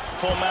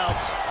 Full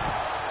mount.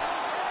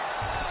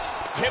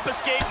 Hip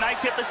escape, nice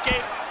hip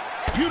escape.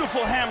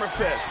 Beautiful hammer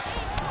fist.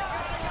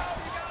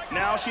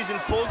 Now she's in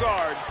full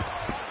guard.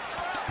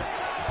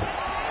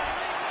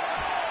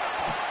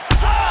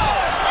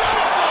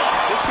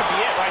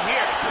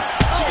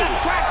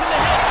 Cracked in the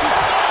head, she's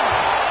stunned.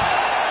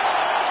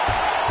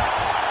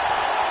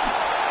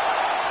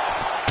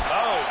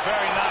 Oh,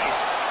 very nice.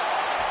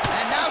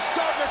 And now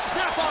starting to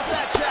snap off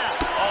that jab.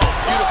 Oh,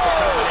 beautiful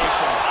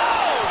combination.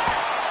 Oh!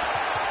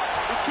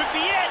 This could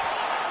be it.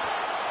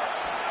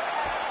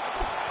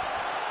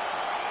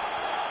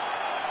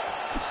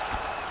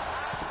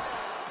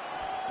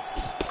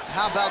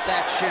 How about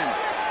that chin?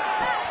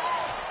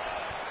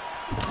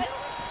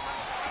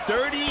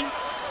 30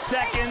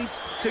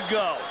 seconds to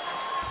go.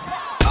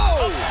 Oh!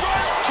 A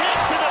front kick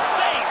to the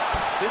face.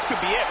 This could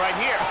be it right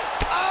here.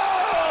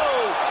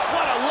 Oh!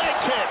 What a leg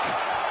kick.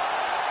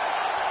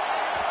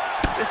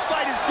 This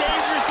fight is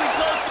dangerously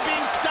close to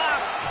being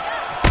stopped.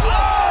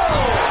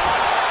 Oh!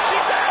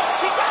 She's out.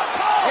 She's out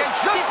cold. And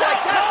just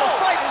like that, the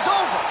fight is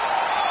over.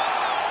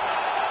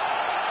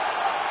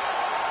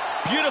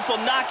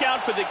 Beautiful knockout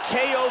for the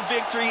KO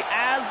victory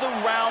as the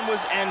round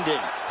was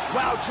ending.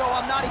 Wow, Joe,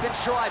 I'm not even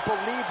sure I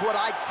believe what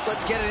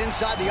Let's get it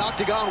inside the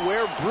octagon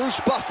where Bruce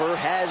Buffer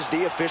has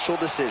the official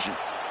decision.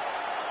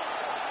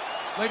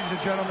 Ladies and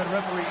gentlemen,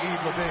 referee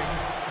Yves Levine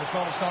has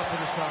called a stop to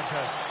this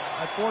contest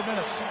at 4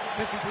 minutes,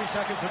 53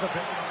 seconds of the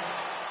pit.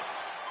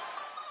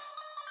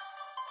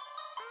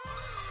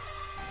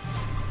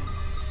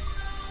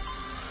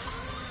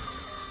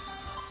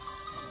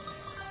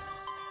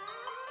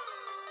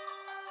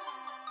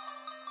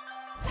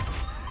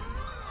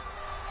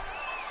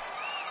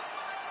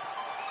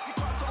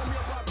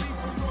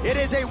 It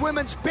is a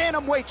women's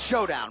bantamweight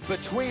showdown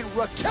between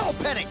Raquel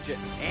Pennington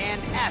and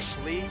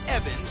Ashley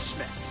Evans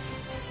Smith.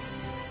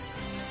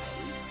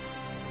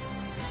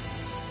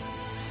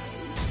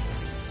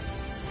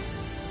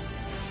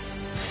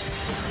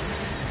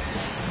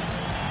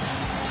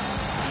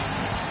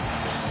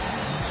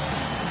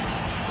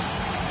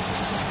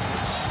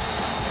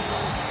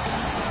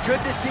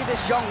 Good to see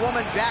this young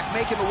woman back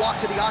making the walk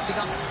to the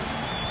octagon.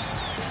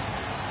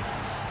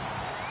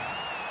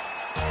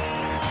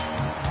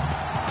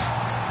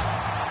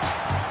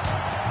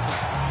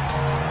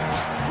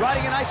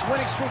 Riding a nice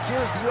winning streak here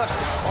is the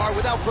UFC. All right,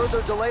 without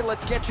further delay,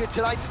 let's get you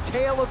tonight's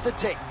tale of the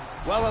tape.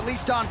 Well, at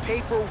least on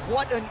paper,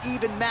 what an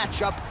even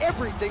matchup.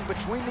 Everything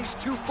between these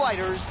two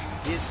fighters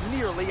is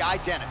nearly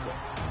identical.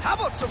 How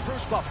about some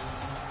Bruce Buffer?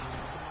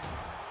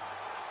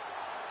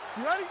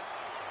 You ready?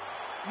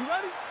 You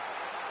ready?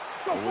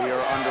 Let's go. We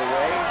are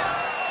underway.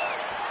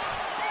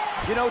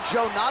 You know,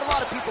 Joe, not a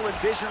lot of people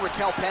envision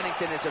Raquel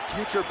Pennington as a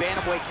future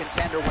bantamweight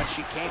contender when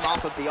she came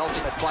off of The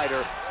Ultimate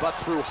Fighter, but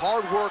through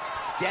hard work,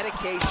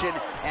 dedication,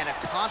 and a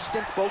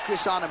constant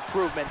focus on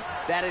improvement,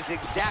 that is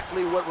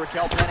exactly what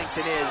Raquel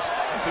Pennington is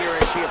here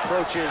as she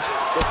approaches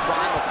the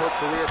prime of her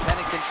career.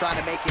 Pennington trying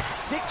to make it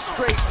 6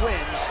 straight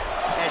wins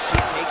as she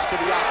takes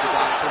to the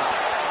octagon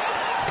tonight.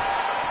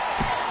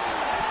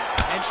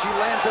 And she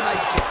lands a nice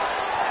kick.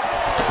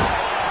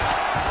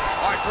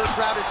 All right, first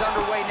round is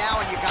underway now,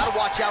 and you got to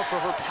watch out for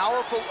her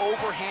powerful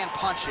overhand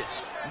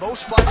punches.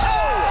 Most fighters...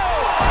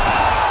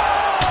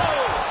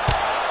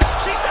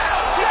 She's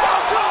out! She's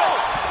out cold!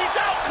 She's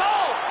out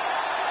cold!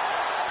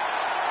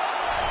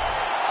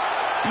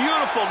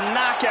 Beautiful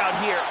knockout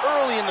here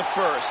early in the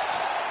first.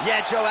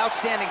 Yeah, Joe,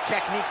 outstanding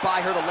technique by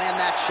her to land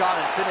that shot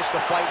and finish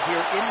the fight here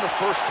in the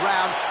first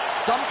round.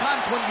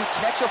 Sometimes when you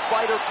catch a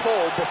fighter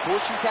cold before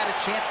she's had a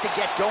chance to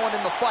get going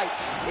in the fight,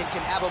 it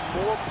can have a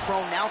more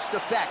pronounced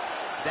effect.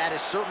 That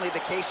is certainly the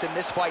case in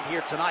this fight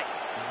here tonight.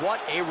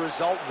 What a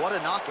result, what a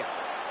knockout.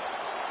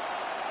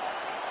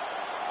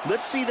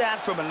 Let's see that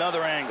from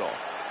another angle.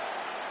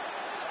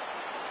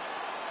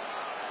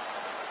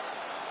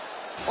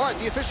 All right,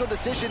 the official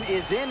decision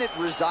is in. It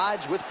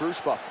resides with Bruce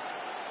Buffer.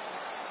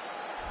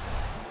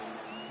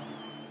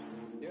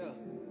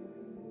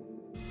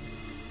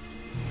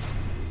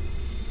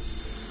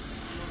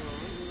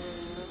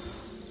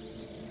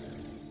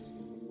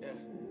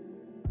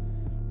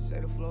 Say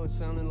the flow, it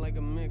sounding like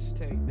a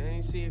mixtape. They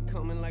ain't see it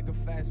coming like a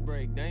fast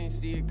break. They ain't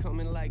see it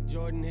coming like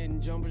Jordan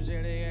hitting jumpers.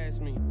 Yeah, they asked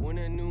me when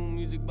that new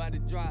music about to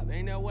drop.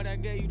 Ain't that what I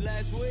gave you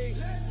last week?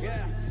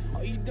 Yeah.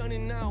 Oh, you done it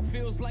now.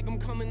 Feels like I'm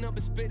coming up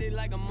and spit it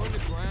like I'm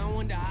underground.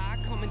 Wonder how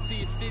I come into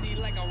your city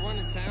like I run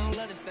a town.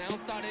 Let it sound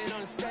started on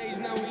the stage.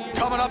 Now we in.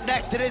 Coming up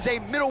next, it is a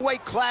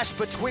middleweight clash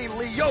between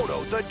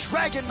Lyoto, the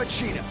Dragon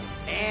Machida,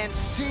 and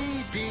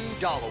C.B.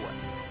 Dollaway.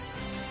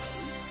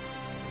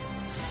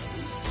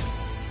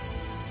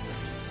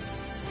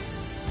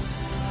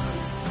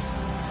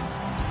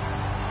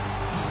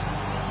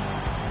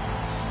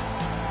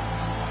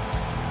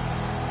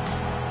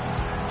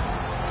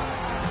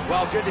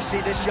 Well, good to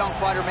see this young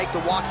fighter make the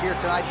walk here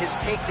tonight. His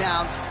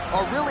takedowns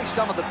are really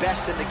some of the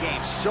best in the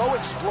game. So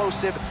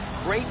explosive,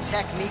 great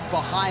technique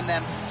behind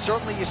them.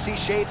 Certainly you see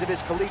shades of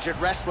his collegiate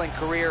wrestling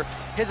career.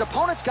 His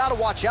opponent's got to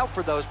watch out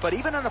for those, but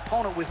even an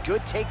opponent with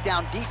good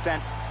takedown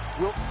defense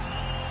will...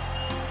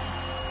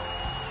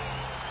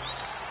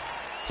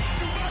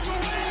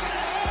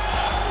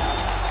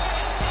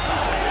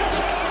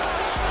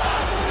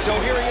 So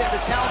here he is,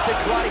 the talented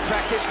karate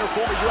practitioner,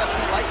 former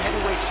UFC light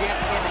heavyweight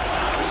champion,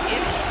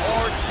 in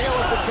our tail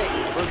of the tape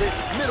for this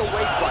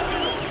middleweight fight.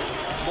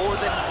 More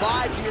than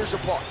 5 years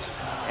apart,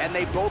 and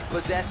they both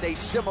possess a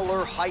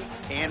similar height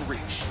and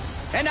reach.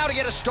 And now to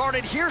get us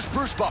started, here's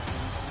Bruce Buffer.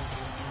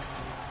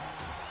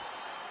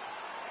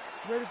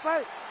 Ready to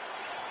fight?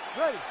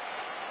 Ready.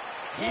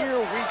 Here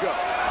we go.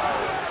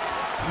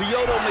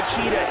 Lyoto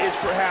Machida is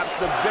perhaps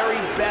the very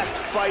best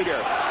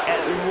fighter at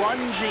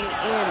lunging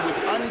in with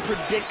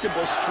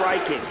unpredictable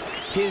striking.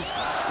 His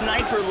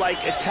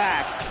sniper-like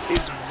attack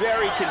is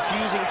very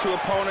confusing to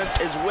opponents,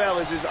 as well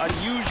as his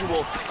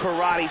unusual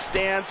karate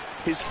stance.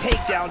 His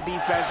takedown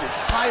defense is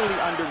highly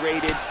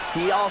underrated.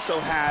 He also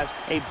has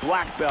a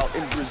black belt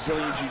in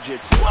Brazilian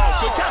Jiu-Jitsu.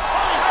 Whoa! Good time.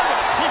 Oh,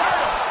 he hurt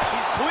him.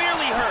 He's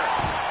clearly hurt.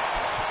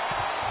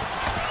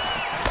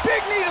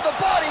 Big knee to the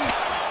body.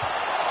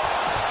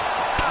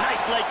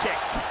 Nice leg kick.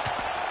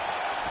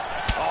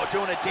 Oh,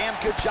 doing a damn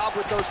good job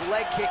with those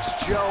leg kicks,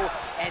 Joe.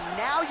 And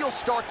now you'll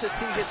start to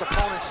see his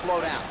opponent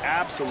slow down.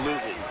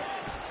 Absolutely.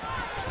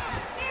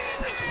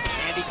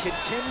 And he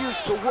continues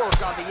to work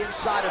on the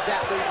inside of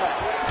that lead leg.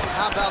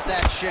 How about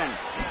that shin?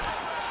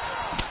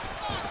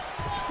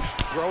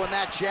 Throwing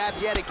that jab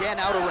yet again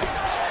out of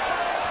range.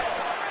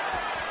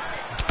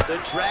 The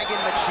Dragon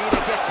Machida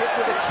gets hit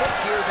with a kick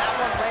here. That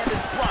one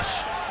landed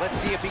flush. Let's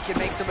see if he can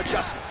make some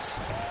adjustments.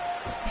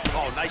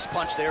 Oh, nice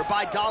punch there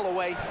by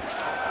Dollaway.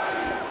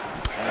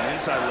 And an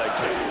inside leg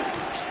kick.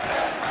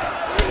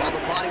 While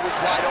the body was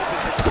wide open,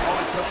 his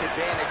opponent took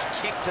advantage.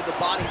 Kick to the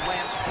body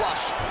lands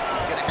flush.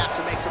 He's going to have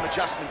to make some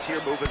adjustments here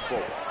moving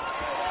forward.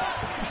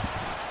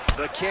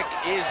 The kick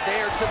is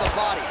there to the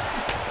body.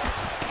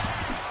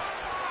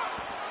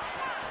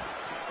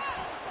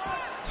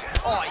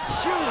 Oh, a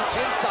huge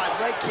inside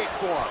leg kick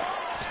for him.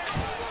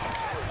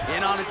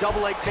 In on a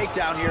double leg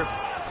takedown here.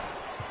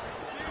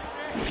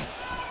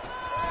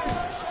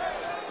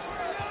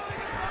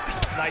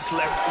 Nice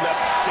left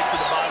kick to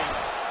the body.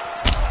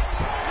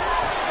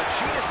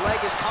 Machida's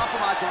leg is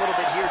compromised a little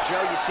bit here,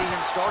 Joe. You see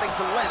him starting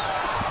to limp.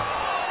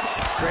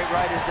 Straight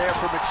right is there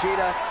for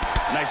Machida.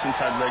 Nice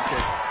inside leg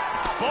kick.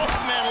 Both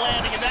men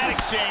landing in that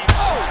exchange.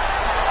 Oh!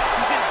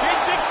 He's in big,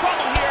 big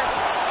trouble here.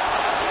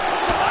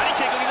 Body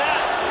kick, look at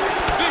that.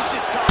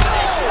 Vicious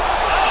combination.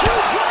 Oh!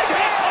 Huge right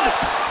hand!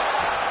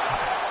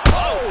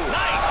 Oh!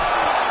 Nice!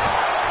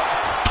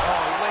 Oh,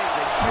 he lands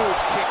a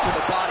huge kick to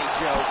the body,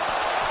 Joe.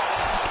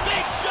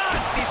 Big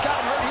shots! He's got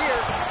him hurt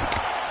here.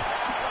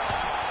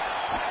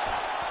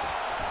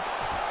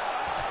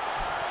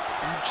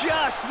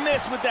 just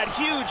missed with that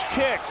huge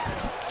kick.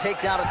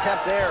 Takedown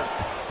attempt there.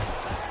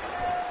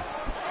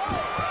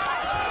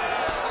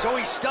 So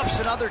he stuffs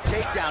another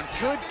takedown.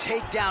 Good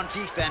takedown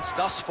defense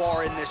thus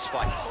far in this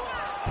fight.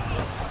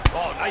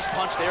 Oh, nice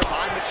punch there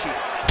by Machida.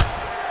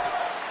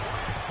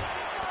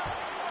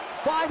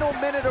 Final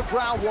minute of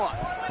round one.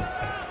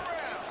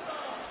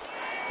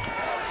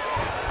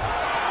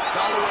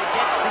 Holloway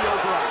gets the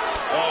overarm.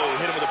 Oh,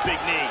 hit him with a big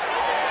knee.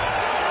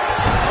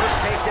 First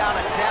takedown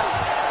attempt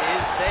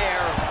is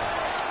there.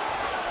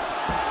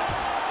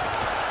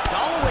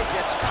 Holloway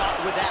gets caught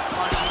with that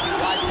punch. He'd be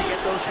wise to get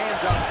those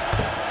hands up.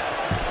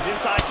 He's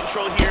inside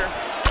control here.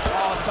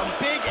 Oh, some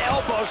big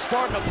elbows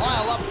starting to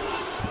pile up.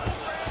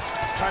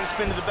 Trying to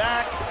spin to the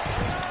back.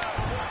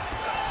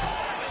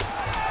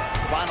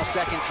 Final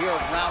seconds here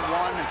of round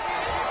one.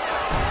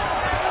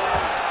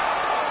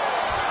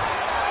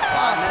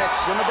 5 minutes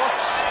in the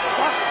books.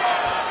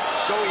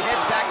 So he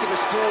heads back to the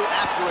stool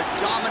after a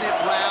dominant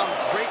round.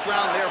 Great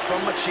round there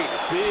from Machida.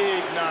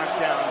 Big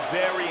knockdown,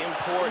 very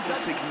important,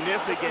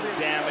 significant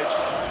damage.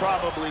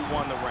 Probably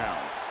won the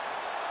round.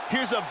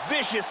 Here's a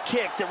vicious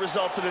kick that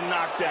results in a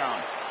knockdown.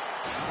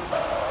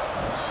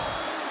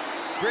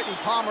 Brittany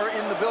Palmer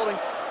in the building.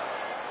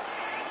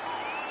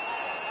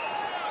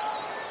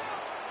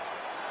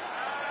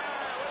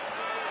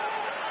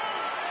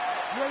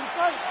 You ready to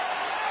fight?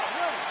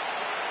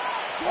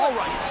 All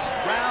right,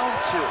 round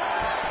two.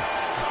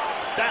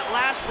 That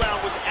last round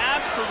was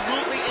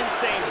absolutely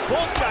insane.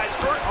 Both guys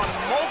hurt on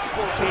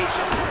multiple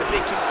occasions. If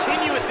they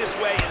continue it this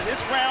way in this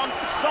round,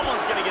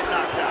 someone's going to get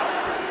knocked out.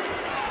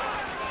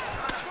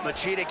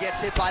 Machida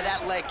gets hit by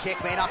that leg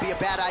kick. May not be a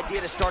bad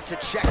idea to start to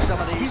check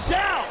some of these. He's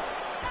down!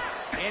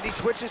 And he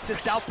switches to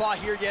southpaw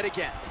here yet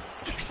again.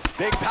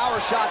 Big power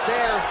shot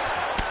there.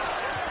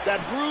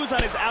 That bruise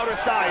on his outer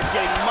thigh is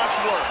getting much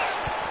worse.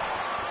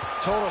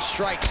 Total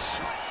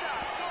strikes.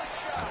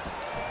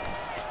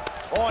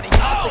 Oh, and he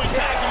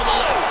tagged him with a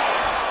left.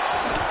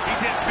 He's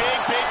in big,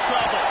 big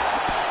trouble.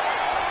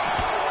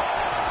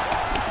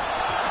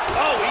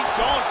 Oh, he's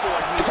going for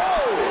it.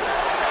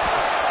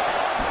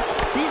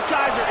 These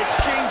guys are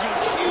exchanging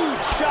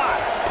huge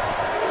shots.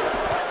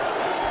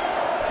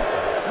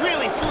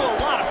 Really threw a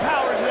lot of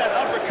power into that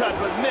uppercut,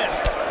 but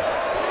missed.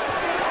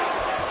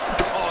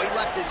 Oh, he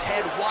left his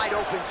head wide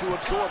open to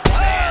absorb one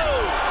hand.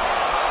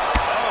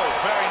 Oh,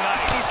 very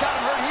nice. He's got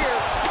him hurt here.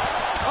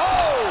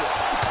 Oh!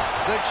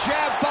 The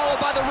jab followed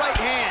by the right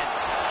hand.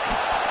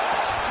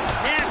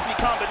 Nasty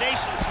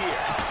combinations here.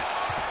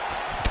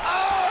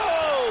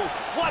 Oh!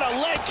 What a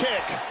leg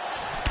kick.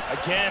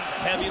 Again,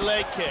 heavy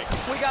leg kick.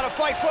 We got to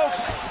fight,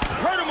 folks.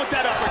 Hurt him with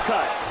that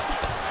uppercut.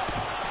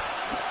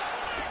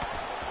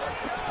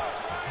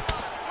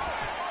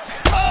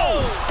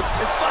 Oh!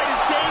 This fight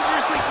is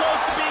dangerously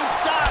close to being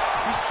stopped.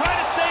 He's trying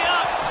to stay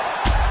up.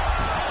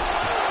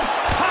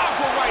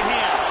 Powerful right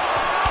hand.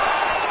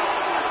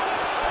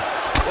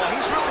 Well,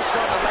 he's really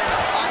starting to land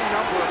a high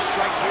number of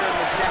strikes here in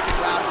the second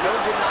round. No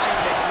denying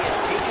that he has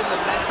taken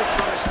the message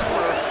from his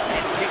corner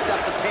and picked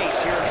up the pace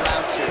here in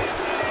round two.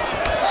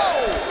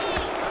 Oh!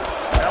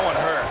 That one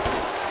hurt.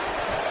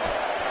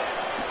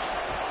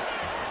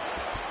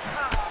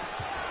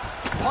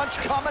 Punch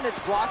coming, it's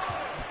blocked.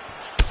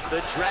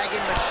 The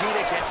Dragon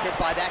Machida gets hit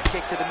by that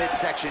kick to the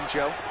midsection,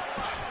 Joe.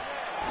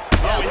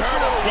 Oh, he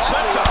hurt him. He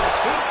Wobbly on his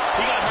feet.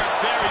 He got hurt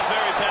very,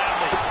 very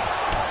badly.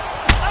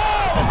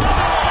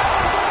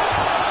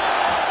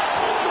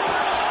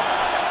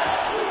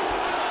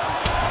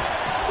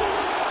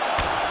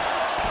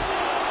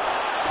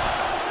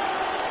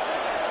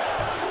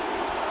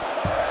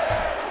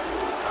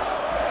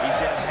 He's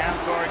in half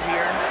guard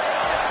here.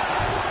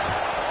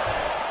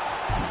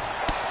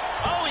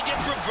 Oh, he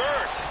gets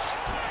reversed.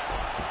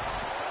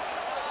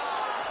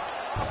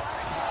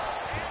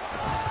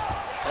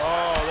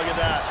 Oh, look at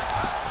that.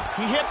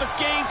 He hip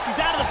escapes. He's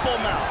out of the full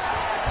mount.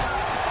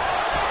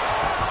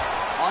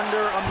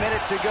 Under a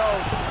minute to go.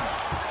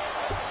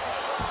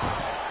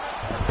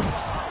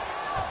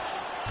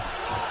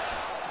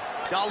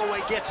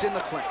 Holloway gets in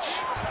the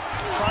clinch.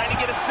 Trying to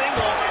get a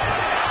single.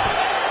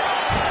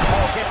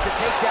 Oh, gets the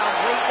takedown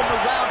late in the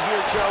round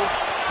here, Joe.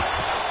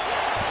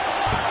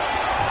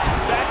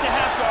 Back to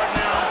half guard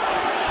now.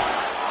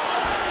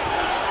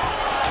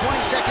 20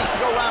 seconds to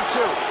go, round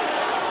two.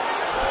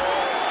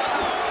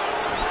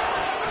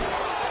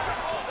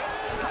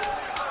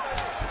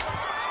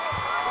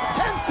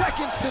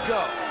 Seconds to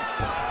go.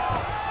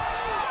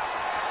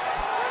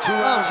 2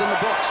 rounds in the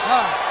books.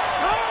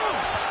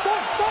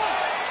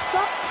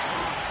 Stop!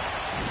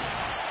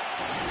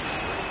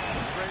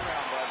 Great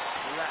round, bud.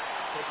 Relax.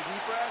 Take a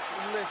deep breath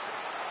and listen.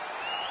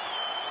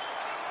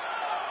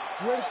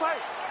 You ready to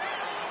fight?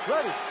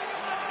 Ready.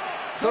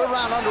 Third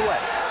round underway.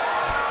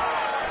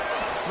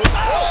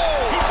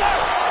 Oh! He's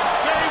out! He's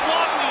very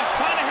wobbly. He's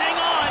trying to hang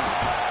on.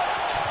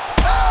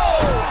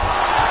 Oh!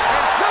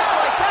 And just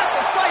like that,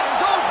 the fight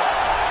is over.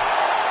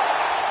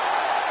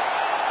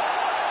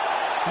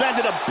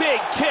 Landed a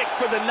big kick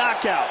for the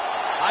knockout.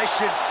 I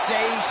should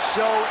say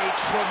so. A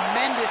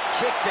tremendous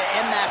kick to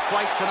end that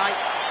fight tonight.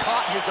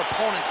 Caught his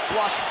opponent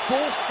flush,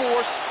 full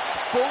force,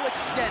 full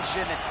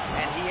extension,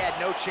 and he had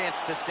no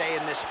chance to stay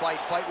in this fight.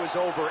 Fight was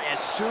over as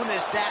soon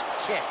as that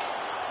kick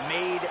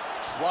made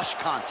flush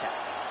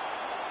contact.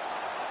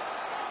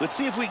 Let's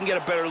see if we can get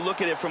a better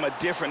look at it from a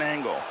different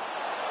angle.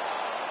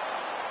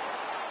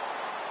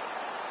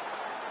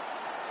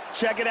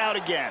 Check it out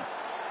again.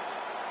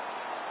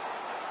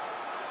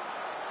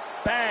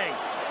 Bang.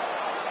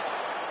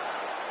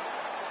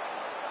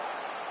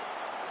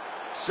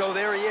 So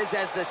there he is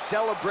as the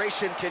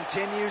celebration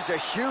continues. A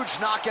huge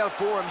knockout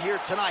for him here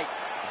tonight.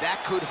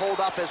 That could hold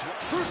up as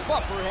Bruce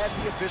Buffer has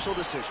the official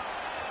decision.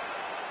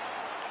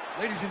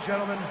 Ladies and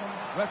gentlemen,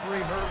 referee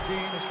Herb Dean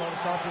has called a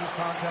stop to this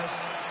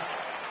contest.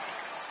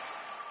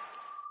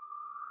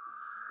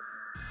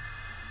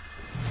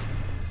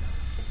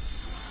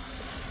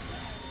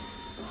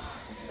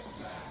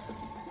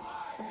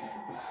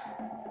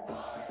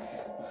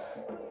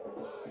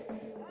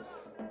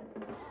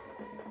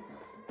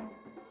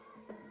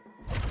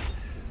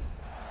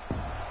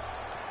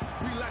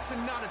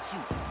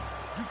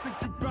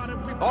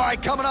 All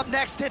right, coming up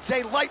next, it's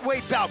a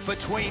lightweight bout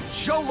between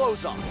Joe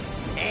Lauzon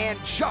and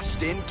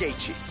Justin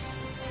Gaethje.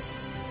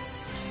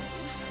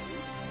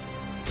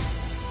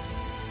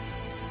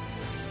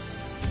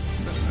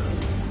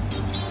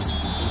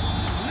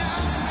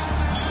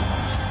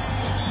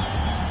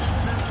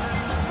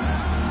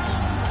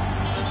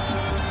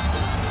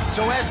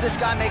 So as this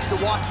guy makes the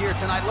walk here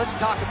tonight, let's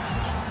talk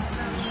about...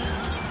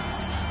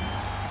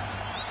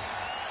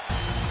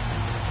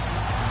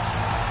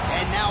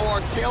 And now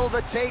our tail of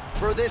the tape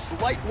for this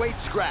lightweight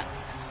scrap.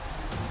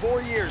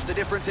 4 years, the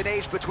difference in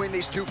age between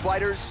these two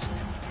fighters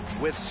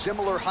with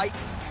similar height.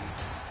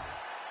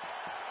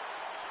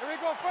 Here we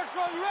go, first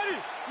round, you ready?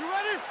 You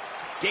ready?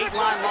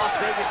 Dateline, Las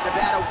Vegas,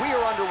 Nevada. We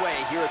are underway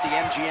here at the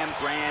MGM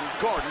Grand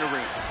Garden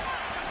Arena.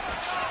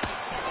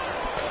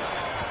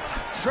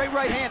 Straight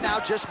right hand now,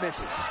 just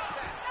misses.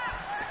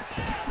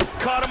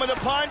 Caught him with a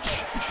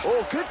punch.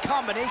 Oh, good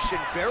combination.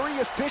 Very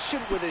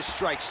efficient with his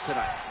strikes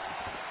tonight.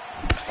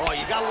 Oh,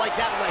 you gotta like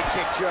that leg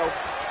kick, Joe.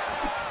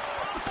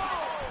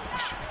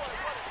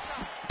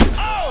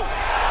 Oh!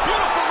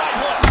 Beautiful right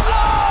hook.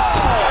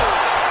 Oh!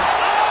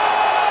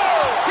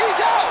 He's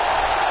out!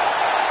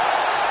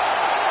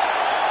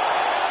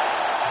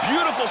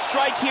 Beautiful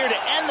strike here to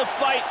end the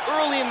fight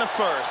early in the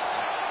first.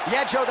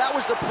 Yeah, Joe, that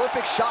was the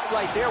perfect shot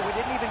right there. We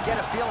didn't even get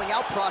a feeling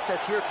out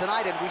process here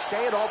tonight, and we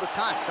say it all the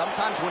time.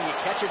 Sometimes when you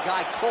catch a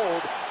guy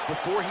cold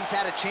before he's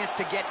had a chance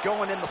to get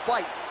going in the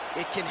fight,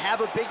 it can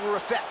have a bigger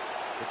effect.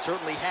 It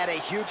certainly had a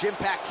huge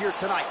impact here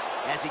tonight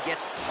as he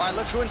gets... All right,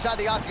 let's go inside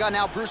the octagon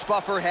now. Bruce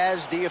Buffer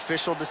has the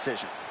official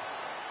decision.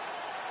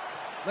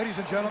 Ladies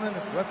and gentlemen,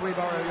 referee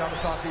Ahh Yeahh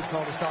has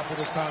called a stop to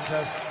this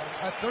contest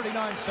at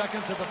 39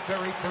 seconds of the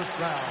very first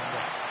round.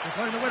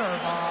 Declaring the winner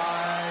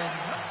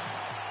by...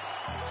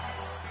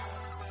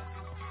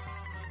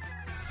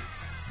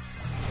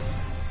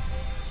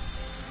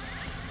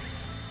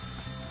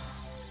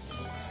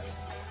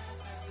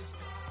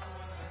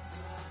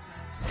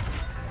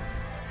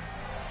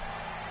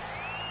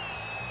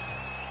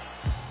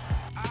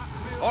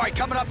 All right,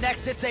 coming up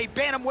next, it's a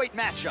bantamweight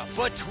matchup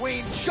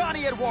between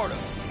Johnny Eduardo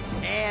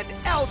and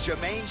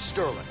Aljamain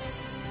Sterling.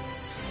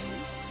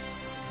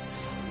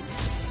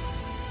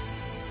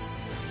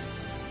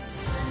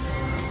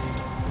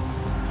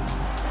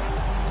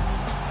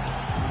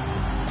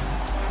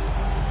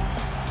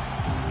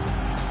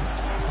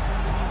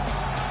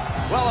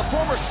 Well, a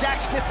former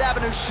Saks Fifth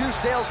Avenue shoe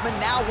salesman,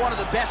 now one of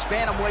the best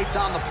bantamweights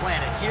on the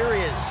planet. Here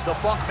is the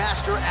Funk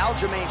Master,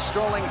 Aljamain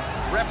Sterling,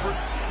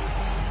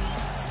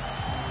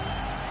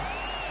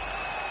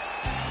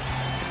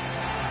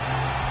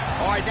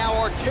 All right, now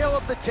our tail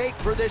of the tape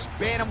for this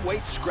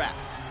bantamweight scrap.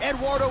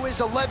 Eduardo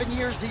is 11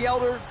 years the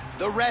elder.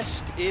 The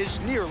rest is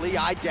nearly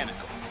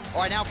identical.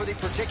 All right, now for the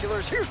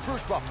particulars, here's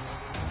Bruce Buffer.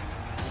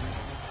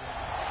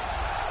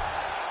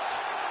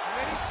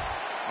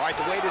 All right,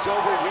 the wait is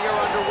over. We are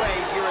underway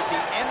here at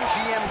the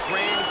MGM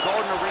Grand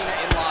Garden Arena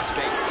in Las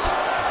Vegas.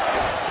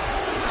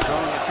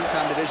 Sterling, a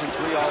two-time Division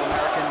III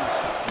All-American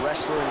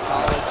wrestler in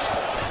college,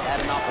 had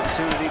an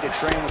opportunity to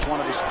train with one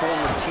of his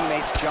former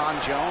teammates, John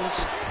Jones,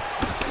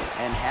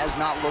 and has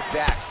not looked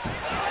back.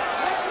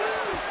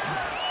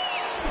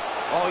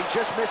 Oh, he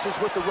just misses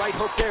with the right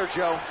hook there,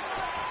 Joe.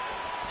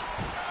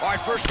 All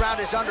right, first round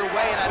is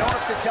underway, and I don't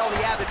have to tell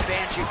the avid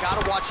fans, you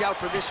gotta watch out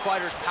for this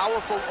fighter's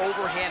powerful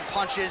overhand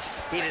punches.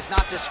 He does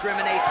not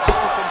discriminate,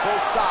 power from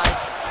both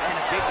sides, and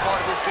a big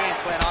part of his game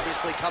plan,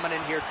 obviously, coming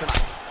in here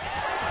tonight.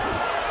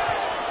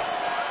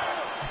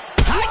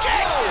 High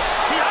kick!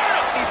 He hurt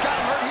him! He's got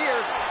him hurt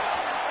here.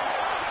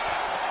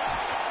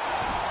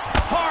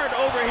 Hard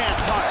overhand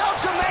punch.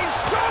 Aljamain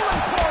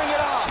Sterling pulling it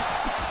off.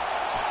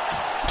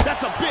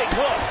 That's a big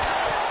hook.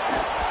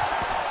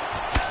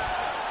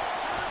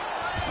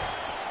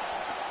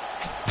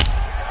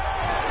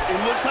 It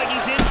looks like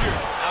he's injured.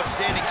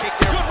 Outstanding kick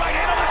there. Good right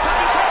hand on the top.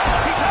 He's hurt.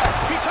 He's hurt.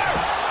 He's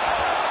hurt.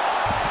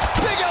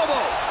 Big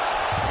elbow.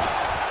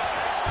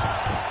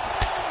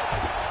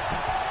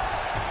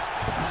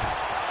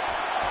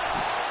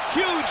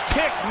 Huge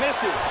kick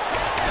misses.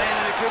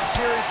 Landing a good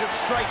series of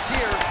strikes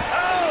here.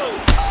 Oh!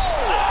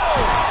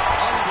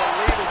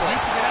 Unbelievable.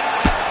 Need to get out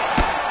of that.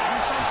 Do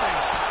something.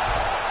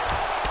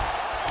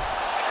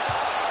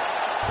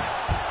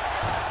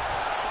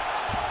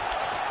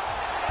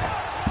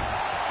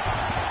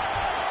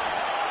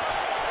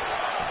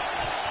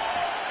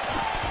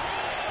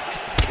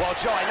 Well,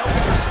 Joe, I know he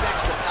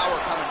respects the power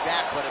coming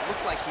back, but it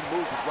looked like he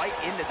moved right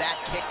into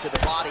that kick to the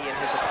body, and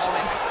his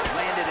opponent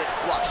landed it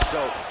flush.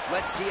 So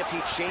let's see if he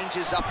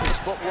changes up his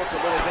footwork a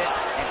little bit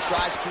and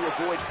tries to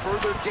avoid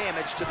further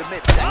damage to the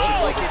midsection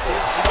like it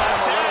did swim him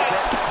a little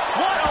bit.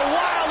 What a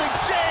wild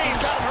exchange!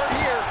 He's got him hurt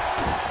here.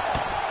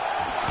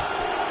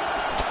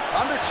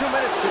 Under 2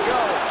 minutes to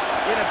go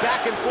in a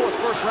back-and-forth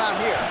first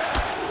round here.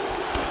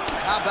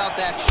 How about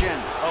that shin?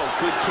 Oh,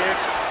 good kick.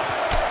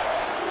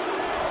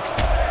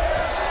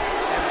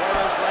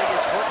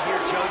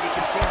 Joe, you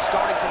can see him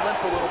starting to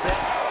limp a little bit.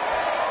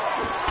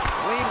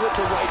 Clean with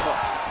the right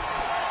hook.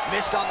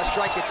 Missed on the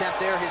strike attempt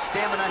there. His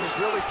stamina has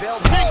really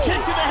failed. Big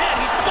kick to the head.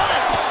 He's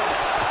stunned.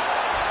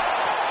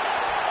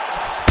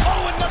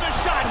 Oh, another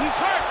shot. He's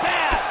hurt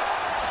bad.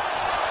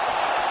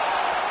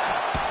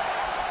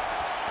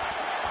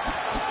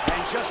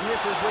 And just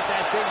misses with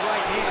that big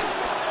right hand.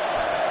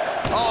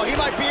 Oh, he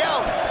might be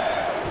out.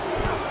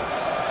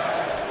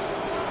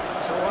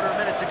 So under a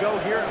minute to go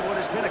here in what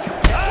has been a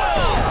competitive.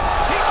 Oh,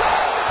 he's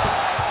hurt.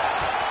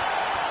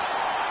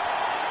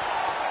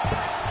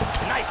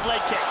 Nice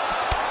leg kick.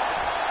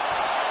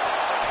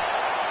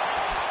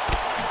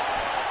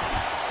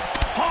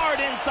 Hard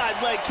inside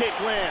leg kick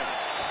lands.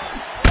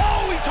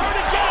 Oh, he's hurt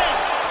again.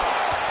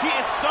 He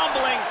is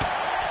stumbling.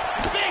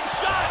 Big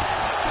shots.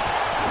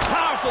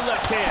 Powerful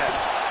left hand.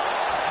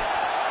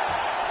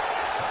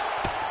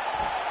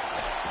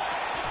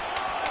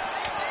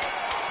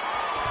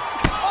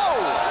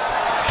 Oh!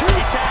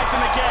 He tagged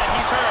him again.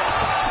 He's hurt.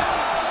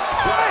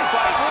 What a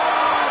fight.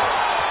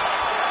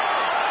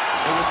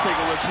 And let's take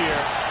a look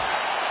here.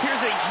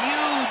 Here's a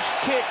huge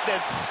kick that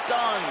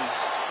stuns.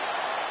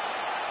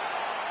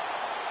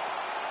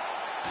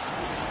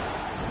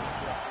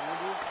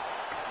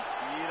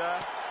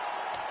 Respira.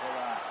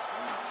 Relaxa.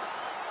 Isso.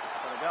 Isso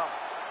tá legal?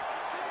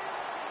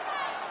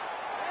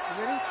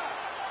 You ready?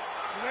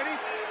 You ready?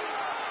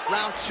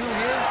 Round 2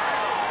 here.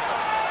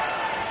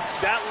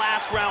 That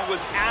last round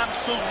was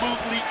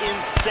absolutely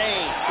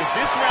insane. If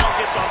this round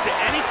gets off to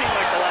anything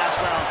like the last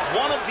round,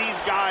 one of these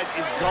guys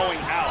is going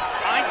out.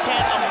 I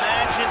can't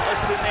imagine a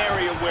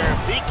scenario where if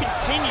they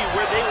continue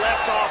where they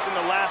left off in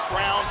the last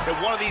round, that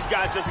one of these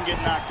guys doesn't get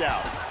knocked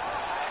out.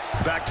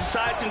 Back to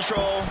side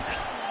control.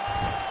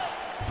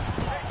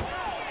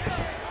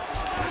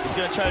 He's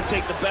going to try to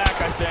take the back,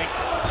 I think.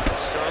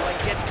 Sterling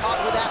gets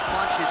caught with that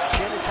punch. His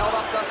chin is held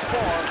up thus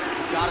far.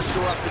 Got to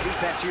shore up the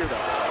defense here,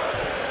 though.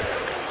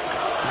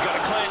 He's got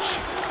a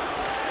clinch.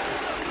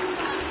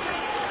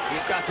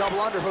 He's got double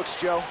underhooks,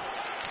 Joe.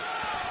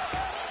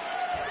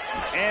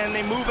 And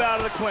they move out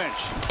of the clinch.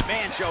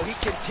 Man, Joe, he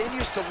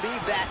continues to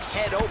leave that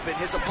head open.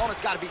 His opponent's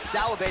got to be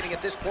salivating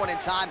at this point in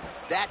time.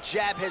 That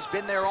jab has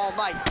been there all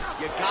night.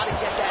 You got to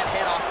get that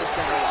head off the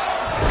center line.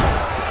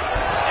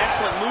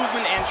 Excellent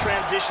movement and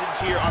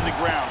transitions here on the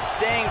ground.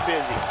 Staying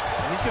busy.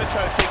 He's going to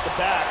try to take the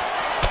back.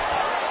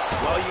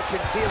 Well, you can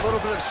see a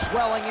little bit of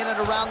swelling in and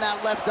around that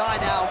left eye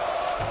now.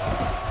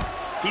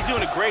 He's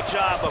doing a great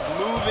job of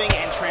moving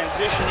and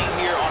transitioning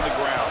here on the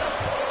ground.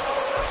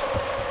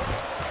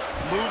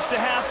 Moves to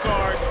half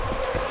guard.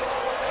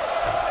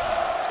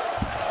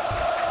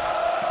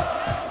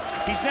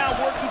 He's now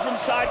working from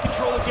side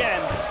control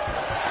again.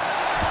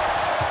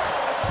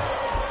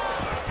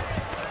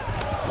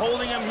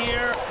 Holding him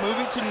here,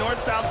 moving to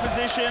north-south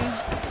position.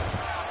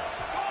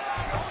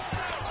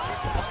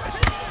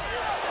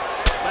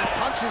 Left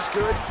punch is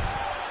good.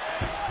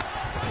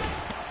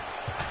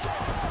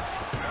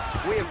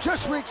 We have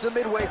just reached the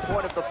midway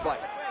point of the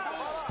fight.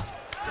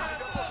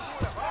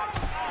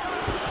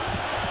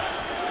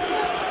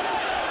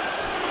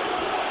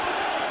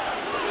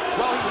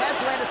 Well, he has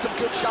landed some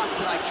good shots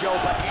tonight, Joe,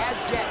 but as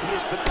yet he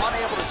has been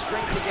unable to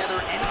string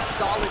together any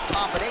solid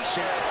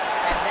combinations,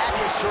 and that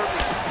has served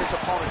to keep his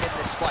opponent in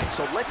this fight.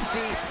 So let's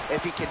see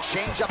if he can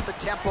change up the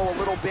tempo a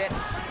little bit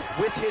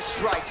with his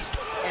strikes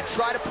and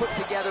try to put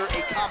together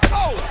a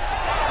combination.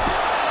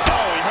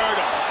 Oh, he hurt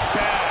him.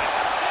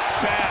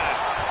 Bad. Bad.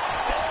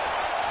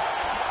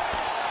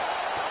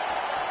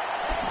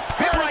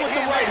 Hit right with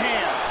the right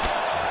hand.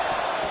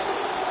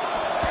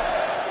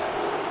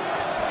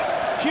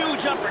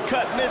 Huge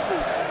uppercut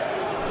misses.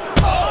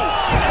 Oh!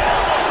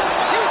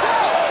 He's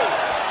out!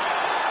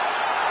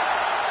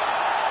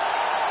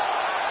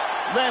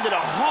 Landed a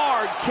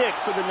hard kick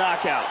for the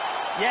knockout.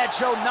 Yeah,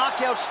 Joe,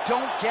 knockouts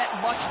don't get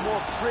much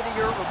more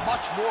prettier or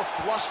much more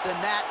flush than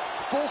that.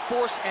 Full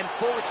force and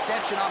full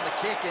extension on the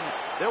kick, and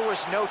there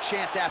was no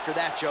chance after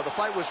that, Joe. The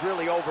fight was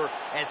really over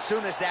as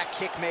soon as that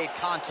kick made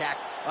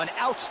contact. An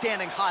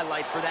outstanding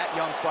highlight for that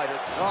young fighter.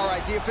 All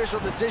right, the official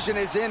decision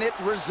is in. It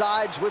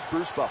resides with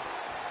Bruce Buffer.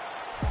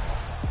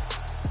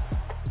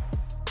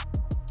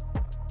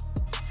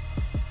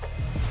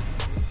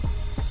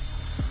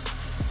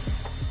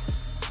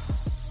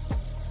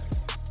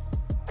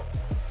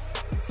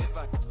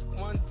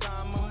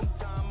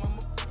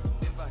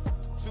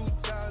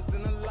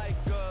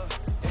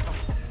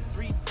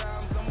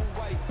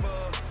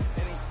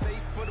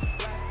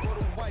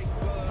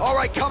 All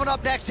right, coming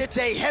up next, it's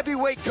a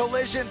heavyweight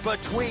collision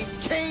between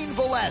Cain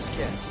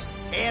Velasquez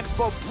and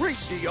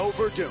Fabricio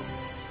Werdum.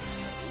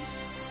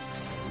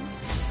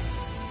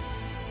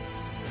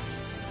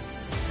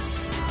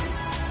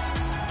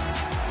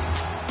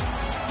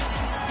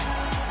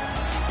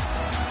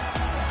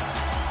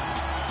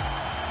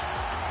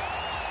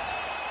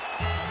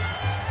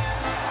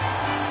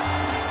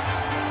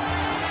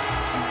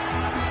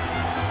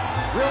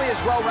 Really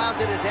as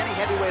well-rounded as any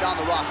heavyweight on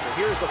the roster.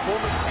 Here's the full.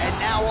 And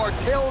now our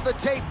tail of the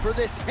tape for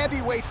this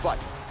heavyweight fight.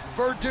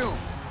 Werdum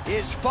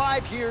is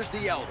 5 years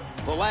the elder.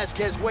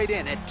 Velasquez weighed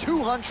in at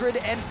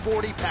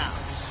 240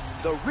 pounds.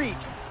 The reach.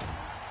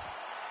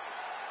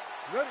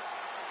 Ready?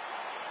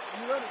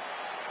 You ready?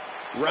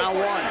 Round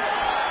one.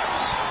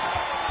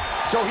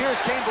 So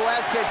here's Cain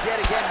Velasquez yet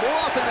again. More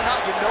often than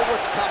not, you know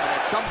what's coming.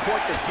 At some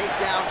point, the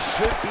takedown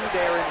should be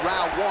there in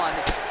round one.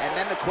 And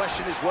then the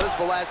question is, what does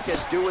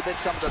Velasquez do with it?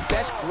 Some of the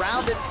best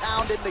ground and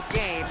pound in the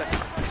game.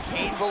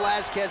 Cain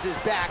Velasquez is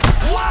back.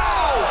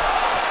 Whoa!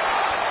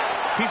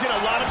 He's in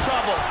a lot of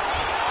trouble.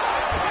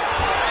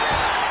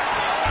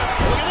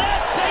 Look at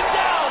this,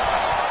 takedown!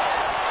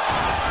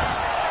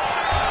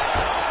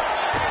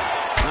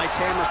 Nice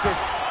hammer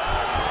fist.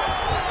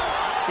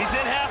 He's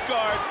in half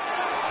guard.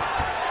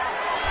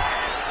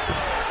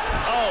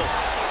 Oh,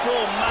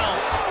 full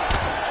mount.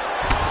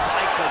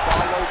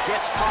 Cavallo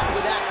gets caught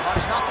with that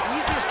punch. Not the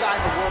easiest guy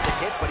in the world to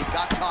hit, but he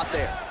got caught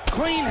there.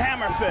 Clean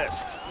hammer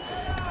fist.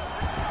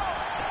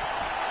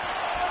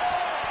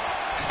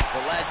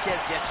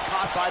 Velasquez gets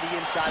caught by the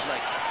inside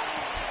leg.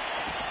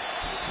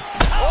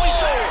 Oh,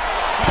 he's hurt.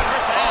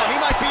 Oh, he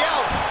might be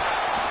out.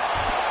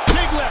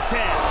 Big left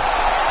hand.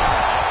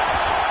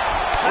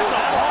 That's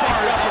a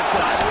hard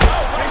uppercut.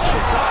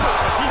 Vicious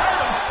uppercut. He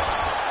hurt him.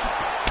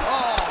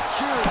 Oh,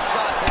 huge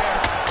shot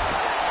there.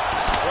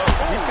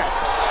 These guys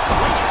are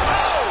swinging.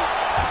 Oh!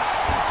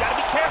 He's got to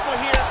be careful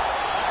here.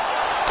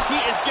 He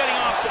is getting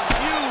off some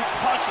huge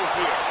punches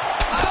here.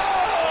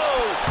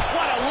 Oh!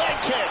 What a leg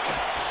kick.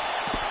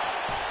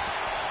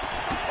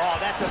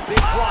 Oh, that's a big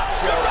block,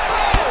 Joe.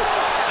 Oh!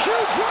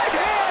 Huge right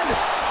hand!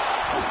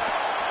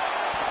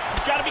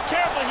 He's got to be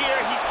careful here.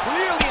 He's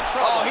clearly in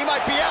trouble. Oh, he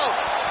might be out.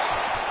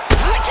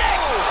 Leg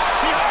kick!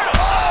 He hurt him.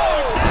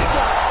 Oh! He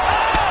tagged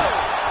him.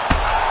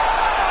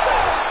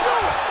 Oh! Do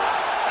it!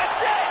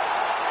 That's it!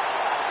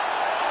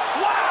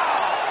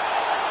 Wow!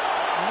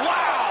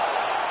 Wow!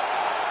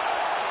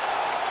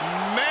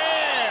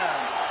 Man!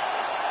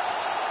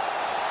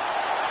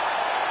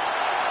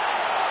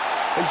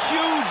 A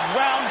huge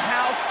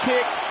roundhouse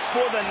kick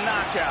for the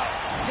knockout.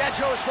 Yeah,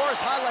 Joe, as far as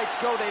highlights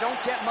go, they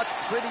don't get much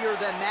prettier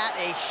than that.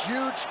 A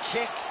huge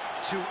kick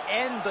to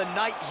end the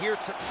night here.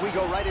 We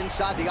go right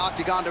inside the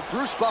octagon to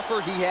Bruce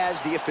Buffer. He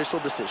has the official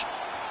decision.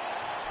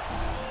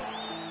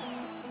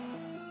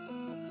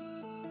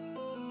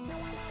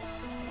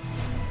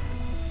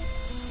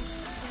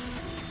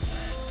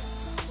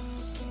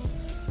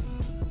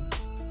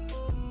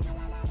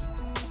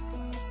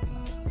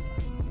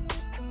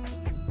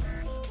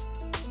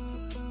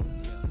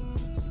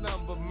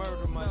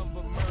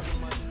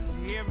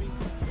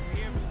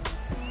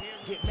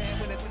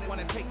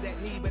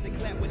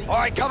 All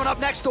right, coming up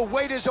next, the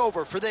wait is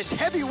over for this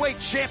heavyweight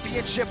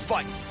championship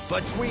fight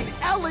between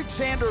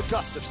Alexander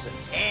Gustafsson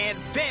and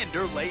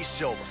Wanderlei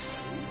Silva.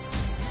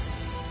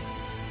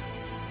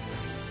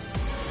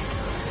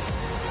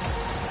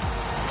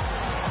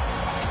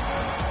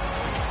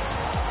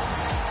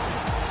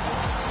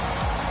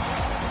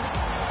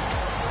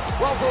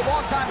 Well, for a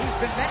long time, he's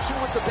been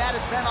mentioned with the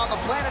baddest men on the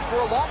planet. For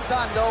a long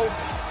time, though,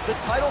 the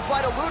title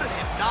fight eluded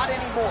him. Not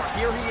anymore.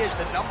 Here he is,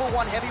 the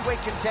 #1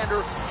 heavyweight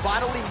contender,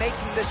 finally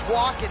making this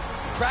walk and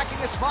cracking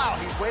a smile.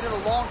 He's waited a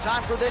long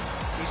time for this.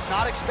 He's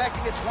not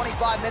expecting a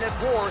 25-minute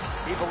war.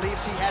 He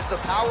believes he has the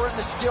power and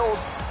the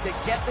skills to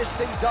get this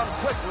thing done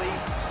quickly.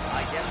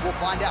 I guess we'll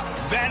find out.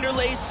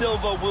 Wanderlei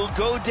Silva will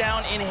go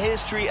down in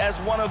history as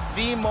one of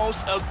the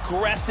most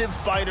aggressive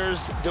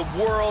fighters the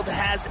world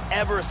has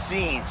ever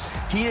seen.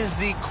 He is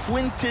the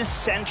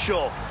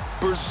quintessential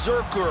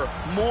berserker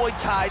Muay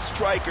Thai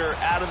striker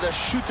out of the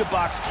Chute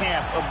Box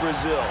camp of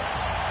Brazil.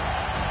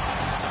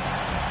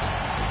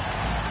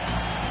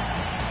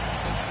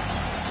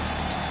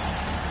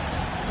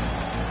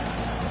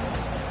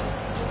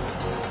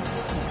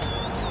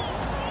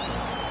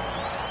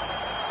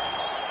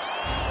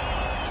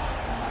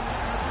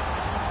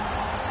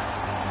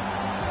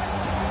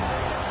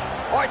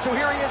 All right, so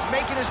here he is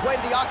making his way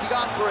to the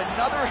octagon for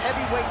another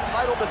heavyweight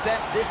title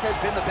defense. This has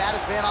been the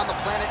baddest man on the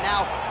planet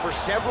now for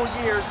several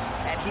years,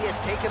 and he has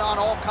taken on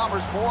all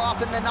comers more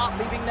often than not,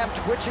 leaving them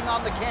twitching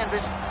on the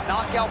canvas,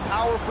 knockout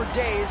power for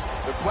days.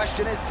 The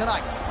question is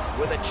tonight,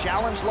 with a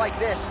challenge like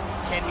this,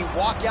 can he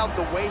walk out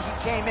the way he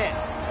came in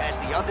as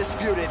the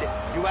undisputed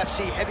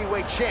UFC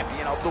heavyweight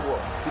champion of the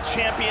world? The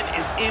champion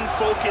is in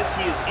focus.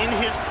 He is in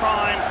his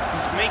prime.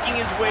 He's making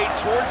his way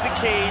towards the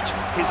cage.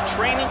 His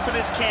training for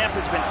this camp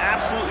has been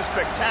absolutely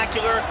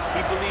spectacular.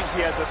 He believes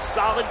he has a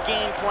solid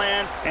game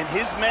plan, and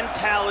his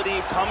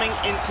mentality coming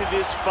into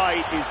this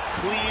fight is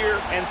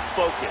clear and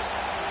focused.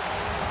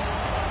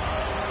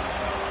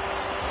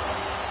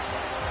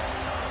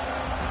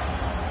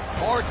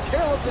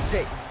 tale of the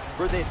tape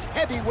for this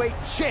heavyweight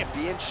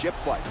championship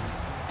fight.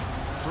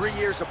 3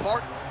 years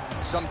apart,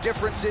 some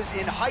differences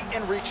in height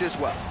and reach as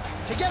well.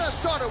 To get us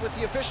started with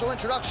the official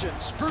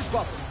introductions, Bruce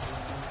Buffer.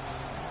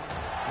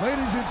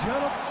 Ladies and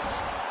gentlemen.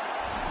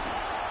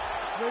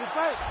 Ready to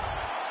fight?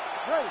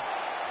 Ready.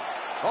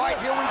 All right,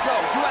 here we go.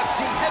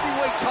 UFC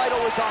heavyweight title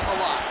is on the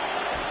line.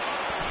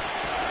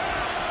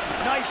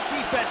 Nice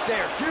defense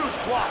there. Huge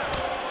block.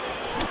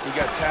 He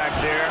got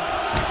tagged there.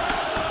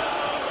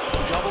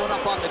 Doubling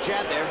up on the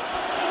jab there.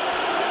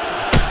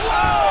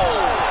 Whoa!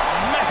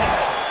 Man!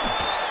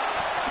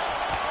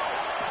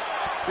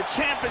 The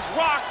champ is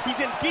rocked. He's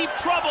in deep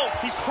trouble.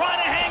 He's trying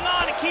to hang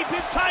on and keep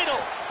his title.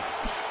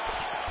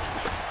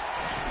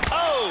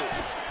 Oh!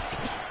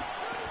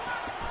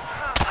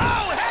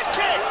 Oh, head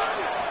kick!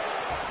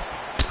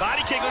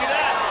 Body kick, look at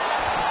that.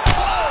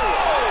 Oh!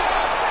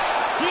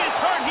 He is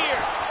hurt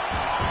here.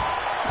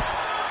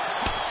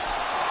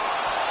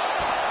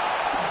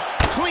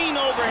 Clean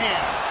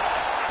overhand.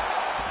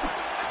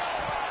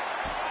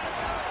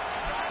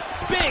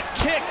 Big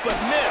kick, but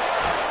miss.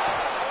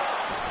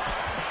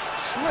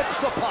 Slips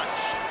the punch.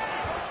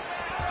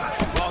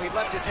 Well, he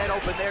left his head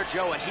open there,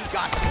 Joe, and he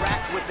got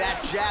cracked with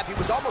that jab. He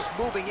was almost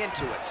moving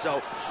into it.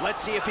 So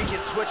let's see if he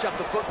can switch up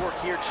the footwork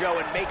here, Joe,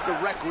 and make the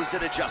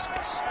requisite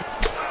adjustments.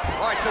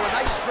 All right, so a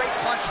nice straight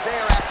punch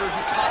there after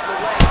he caught the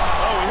leg.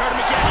 Oh, he hurt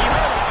him again. He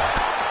hurt him.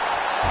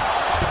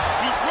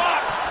 He's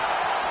rocked.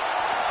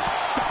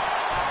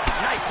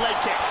 Nice leg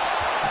kick.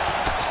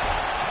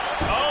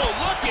 Oh,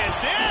 look at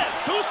this.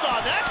 Who saw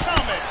that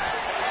coming?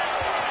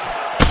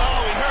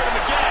 Oh, he hurt him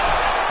again.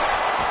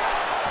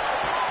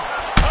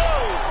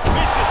 Oh,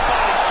 vicious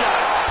body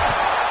shot.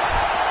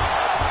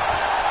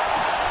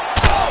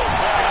 Oh,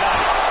 very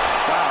nice.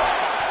 Wow.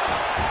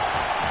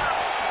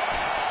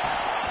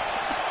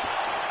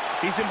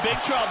 He's in big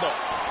trouble.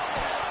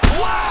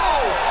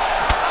 Wow!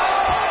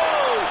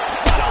 Oh,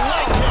 what a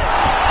leg kick.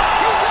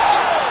 He's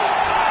out!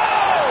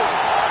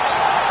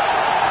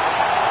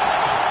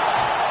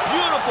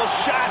 Beautiful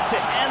shot to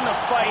end the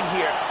fight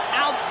here.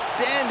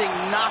 Outstanding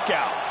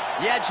knockout.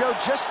 Yeah, Joe,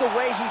 just the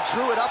way he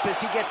drew it up as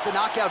he gets the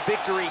knockout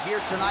victory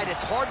here tonight,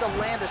 it's hard to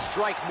land a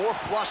strike more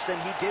flush than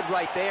he did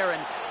right there,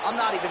 and I'm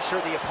not even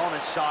sure the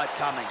opponent saw it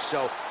coming.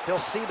 So he'll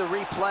see the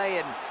replay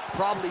and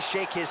probably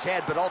shake his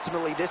head, but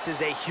ultimately this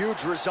is a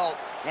huge result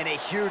and a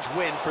huge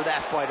win for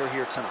that fighter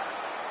here tonight.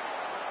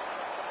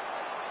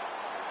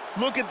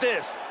 Look at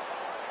this.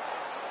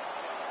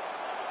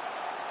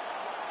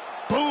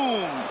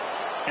 Boom.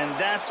 And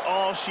that's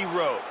all she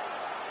wrote.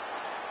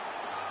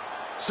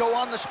 So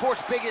on the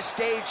sport's biggest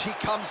stage, he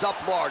comes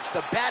up large.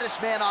 The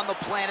baddest man on the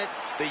planet,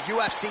 the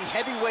UFC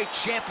heavyweight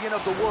champion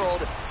of the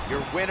world,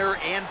 your winner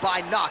and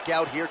by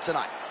knockout here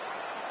tonight.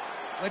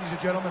 Ladies and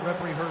gentlemen,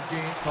 referee Herb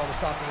Dean's called a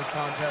stop to this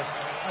contest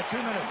at 2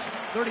 minutes,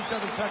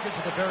 37 seconds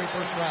of the very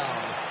first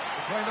round.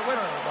 Declaring the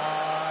winner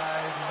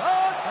by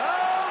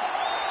knockout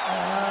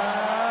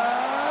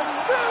and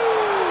new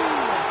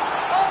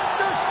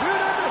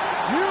undisputed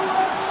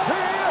UFC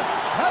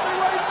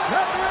heavyweight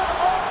champion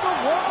of the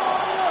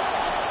world,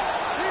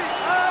 the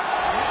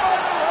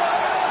ex-murderer,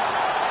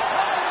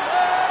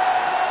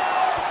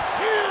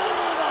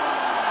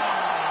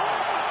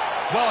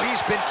 Well,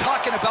 he's been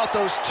talking about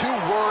those two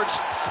words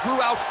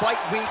throughout fight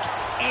week,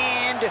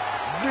 and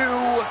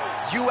new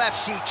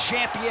UFC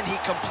champion. He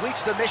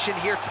completes the mission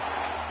here.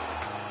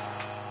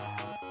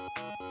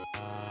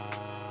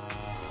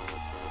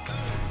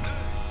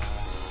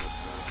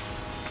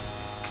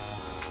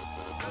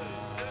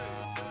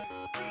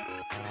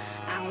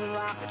 I don't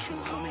rock with you,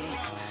 homie.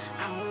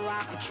 I don't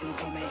rock with you,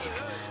 homie.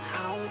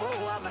 I don't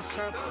go out my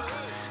circle.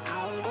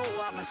 I don't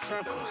go out my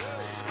circle.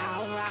 I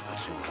don't rock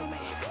with you, homie.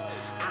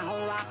 I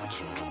don't rock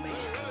with you, homie.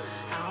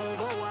 I don't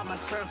go out my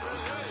circle.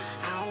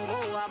 I don't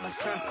go out my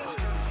circle.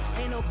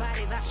 Ain't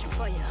nobody vouching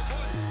for you.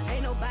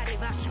 Ain't nobody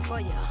vouching for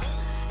you.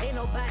 Ain't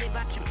nobody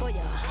vouching for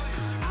you.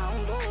 I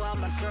don't go out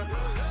my circle.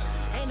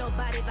 Ain't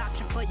nobody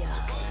vouching for you.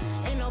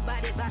 Ain't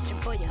nobody vouching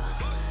for you.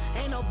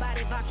 Ain't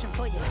nobody vouching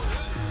for you.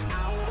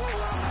 I don't go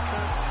out my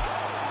circle.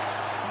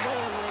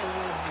 Wait.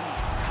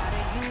 How do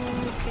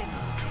you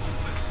figure?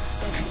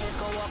 If you just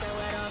go walking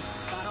with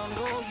us, I don't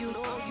know you.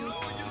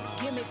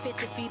 Give me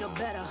 50 feet or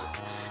better.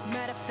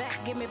 Matter of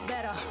fact, give me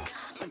better.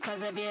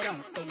 Because if you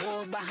don't, the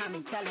wolves behind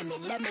me telling me,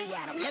 let me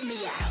at 'em, let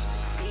me at 'em.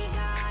 See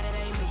God, it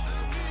ain't me.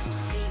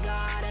 See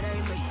God, it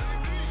ain't me.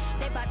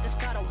 They about to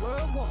start a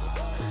world war.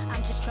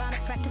 I'm just trying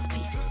to practice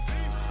peace.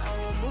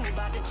 Whole mood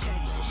about to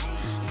change.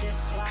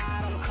 This why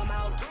I don't come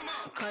out.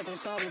 Cause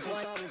it's always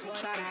one.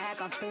 Try to act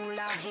a fool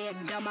out here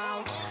and dumb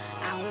out.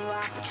 I don't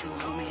rock with you,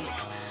 homie.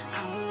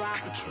 I don't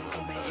rock with you,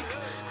 homie.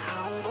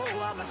 I don't go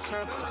out my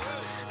circle.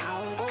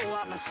 I don't go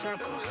out my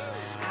circle.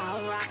 I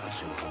don't rock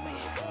with you,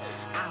 homie.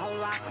 I don't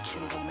rock with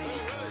you, homie.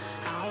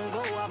 I don't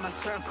go out my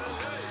circle.